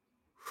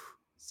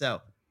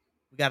 So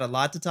we got a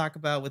lot to talk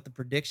about with the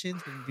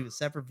predictions. We're going to do a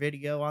separate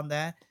video on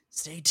that.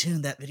 Stay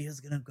tuned. That video is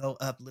going to go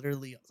up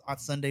literally on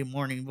Sunday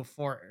morning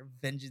before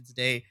Vengeance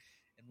Day.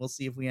 And we'll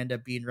see if we end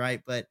up being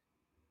right. But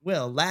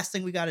Will, last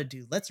thing we got to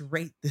do, let's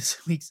rate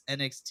this week's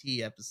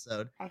NXT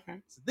episode.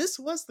 Okay. So this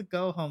was the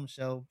go home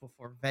show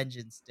before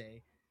Vengeance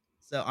Day.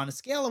 So on a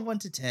scale of 1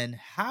 to 10,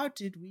 how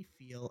did we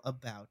feel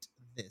about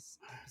this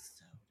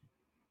episode?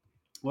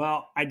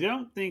 Well, I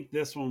don't think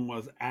this one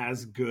was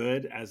as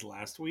good as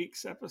last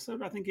week's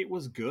episode. I think it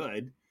was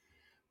good,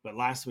 but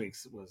last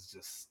week's was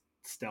just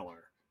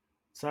stellar.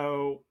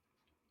 So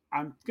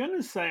I'm going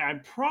to say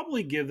I'd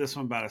probably give this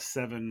one about a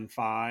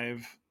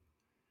 7.5,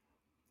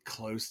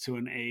 close to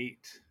an 8.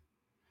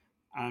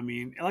 I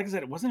mean, like I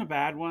said, it wasn't a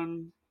bad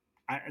one.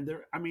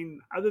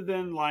 Other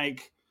than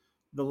like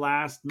the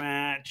last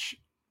match,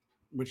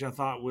 which I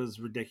thought was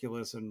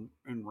ridiculous and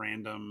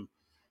random,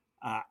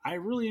 I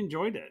really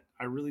enjoyed it.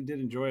 I really did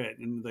enjoy it.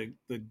 And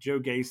the Joe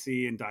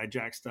Gacy and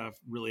Dijak stuff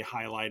really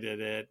highlighted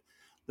it.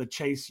 The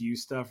Chase U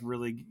stuff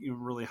really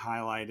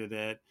highlighted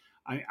it.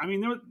 I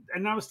mean,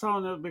 and I was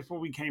telling them before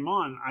we came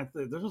on, I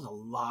thought there was a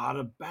lot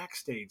of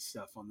backstage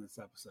stuff on this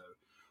episode,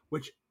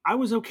 which I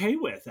was okay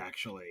with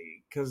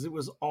actually, because it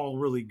was all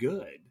really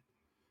good.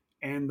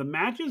 And the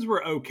matches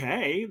were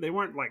okay. They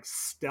weren't like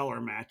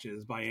stellar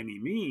matches by any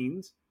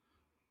means.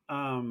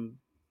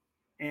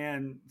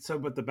 And so,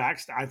 but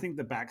I think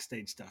the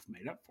backstage stuff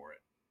made up for it.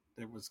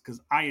 There was,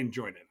 because I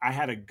enjoyed it. I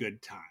had a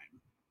good time.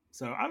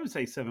 So I would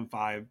say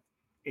 7.5,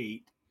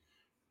 8,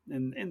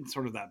 in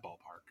sort of that ballpark.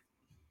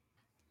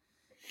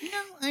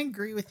 I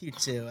agree with you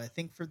too. I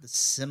think for the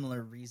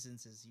similar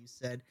reasons as you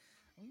said,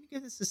 I'm gonna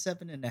give this a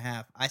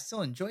 7.5. I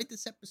still enjoyed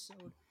this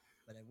episode,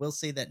 but I will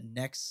say that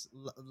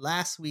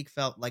last week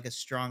felt like a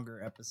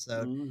stronger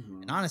episode, and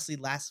Mm-hmm. honestly,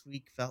 last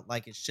week felt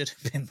like it should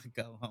have been the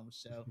go home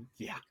show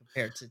Yeah.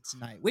 compared to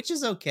tonight, which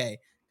is okay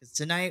because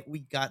tonight we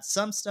got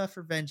some stuff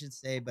for Vengeance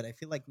Day, but I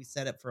feel like we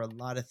set up for a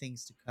lot of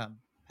things to come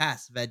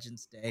past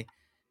Vengeance Day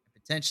and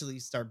potentially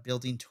start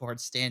building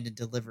towards Stand and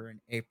Deliver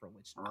in April,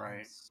 which I'm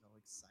Right. so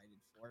excited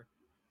for.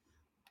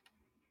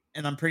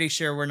 And I'm pretty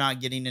sure we're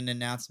not getting an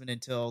announcement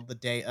until the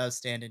day of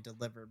Stand and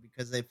Deliver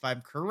because if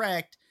I'm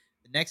correct,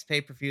 the next pay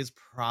per view is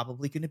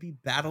probably going to be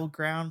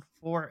Battleground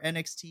for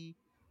NXT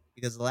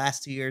because the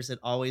last 2 years it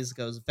always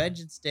goes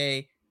Vengeance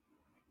Day.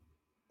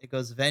 It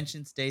goes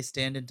Vengeance Day,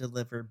 Stand and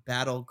Deliver,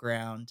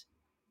 Battleground.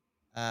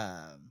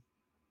 Um,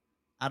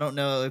 I don't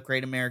know if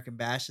Great American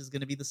Bash is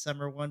going to be the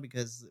summer one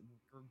because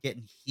we're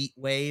getting Heat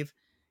Wave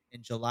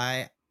in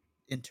July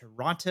in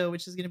Toronto,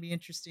 which is going to be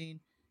interesting.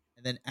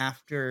 And then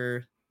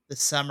after the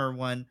summer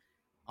one,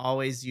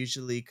 always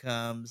usually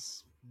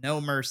comes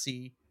No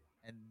Mercy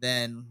and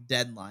then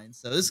Deadline.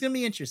 So this is going to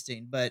be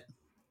interesting. But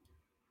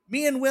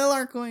me and Will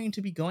aren't going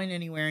to be going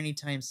anywhere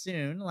anytime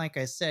soon. Like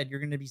I said, you're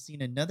going to be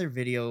seeing another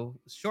video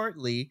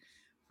shortly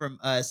from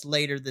us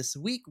later this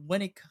week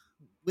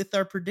with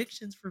our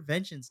predictions for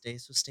Vengeance Day.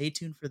 So stay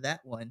tuned for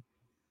that one.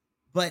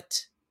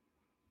 But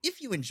if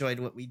you enjoyed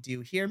what we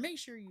do here, make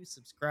sure you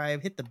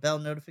subscribe, hit the bell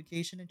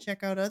notification, and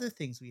check out other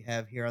things we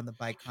have here on the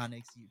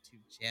Biconics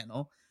YouTube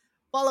channel.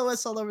 Follow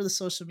us all over the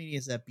social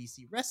medias at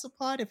BC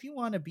WrestlePod. If you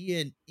want to be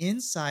an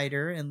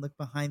insider and look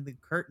behind the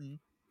curtain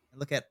and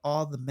look at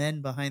all the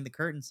men behind the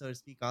curtain, so to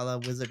speak, a la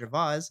Wizard of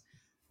Oz,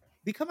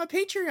 become a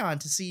Patreon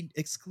to see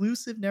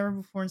exclusive, never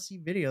before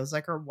seen videos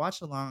like our watch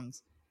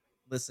alongs.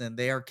 Listen,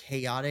 they are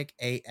chaotic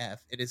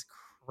AF. It is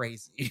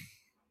crazy.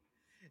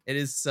 It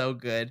is so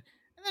good.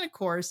 And then, of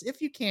course,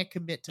 if you can't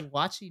commit to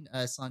watching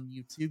us on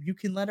YouTube, you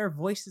can let our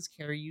voices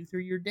carry you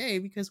through your day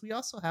because we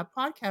also have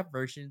podcast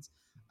versions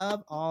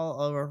of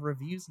all of our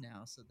reviews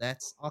now. So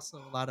that's also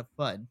a lot of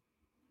fun.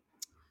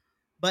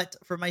 But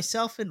for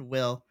myself and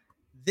Will,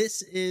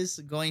 this is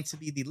going to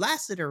be the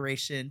last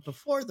iteration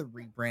before the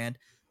rebrand.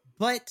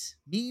 But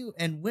me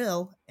and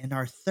Will and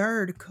our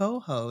third co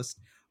host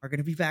are going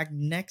to be back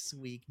next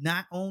week,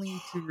 not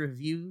only to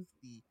review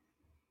the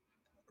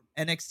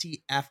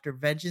NXT after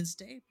Vengeance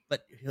Day,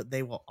 but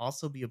they will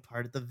also be a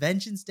part of the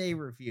Vengeance Day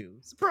review.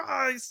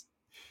 Surprise!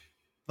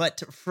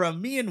 But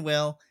from me and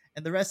Will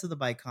and the rest of the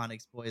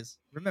Biconics boys,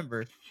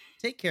 remember,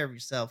 take care of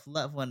yourself,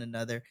 love one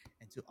another,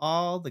 and to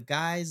all the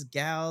guys,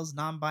 gals,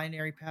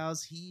 non-binary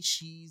pals, he,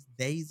 she's,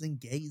 theys, and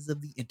gays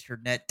of the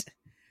internet,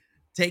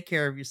 take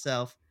care of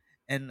yourself.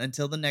 And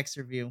until the next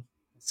review,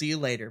 we'll see you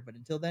later. But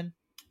until then,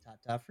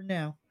 ta-ta for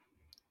now.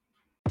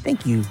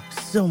 Thank you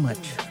so much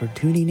for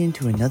tuning in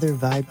to another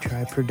Vibe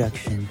Tribe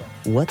production.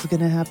 What's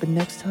going to happen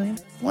next time?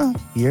 Well,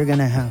 you're going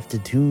to have to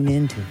tune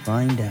in to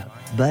find out.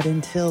 But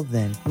until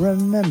then,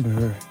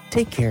 remember,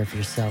 take care of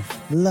yourself,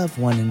 love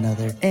one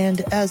another,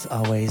 and as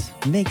always,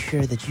 make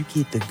sure that you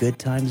keep the good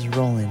times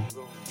rolling.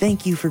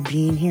 Thank you for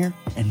being here,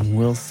 and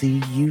we'll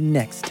see you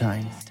next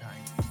time.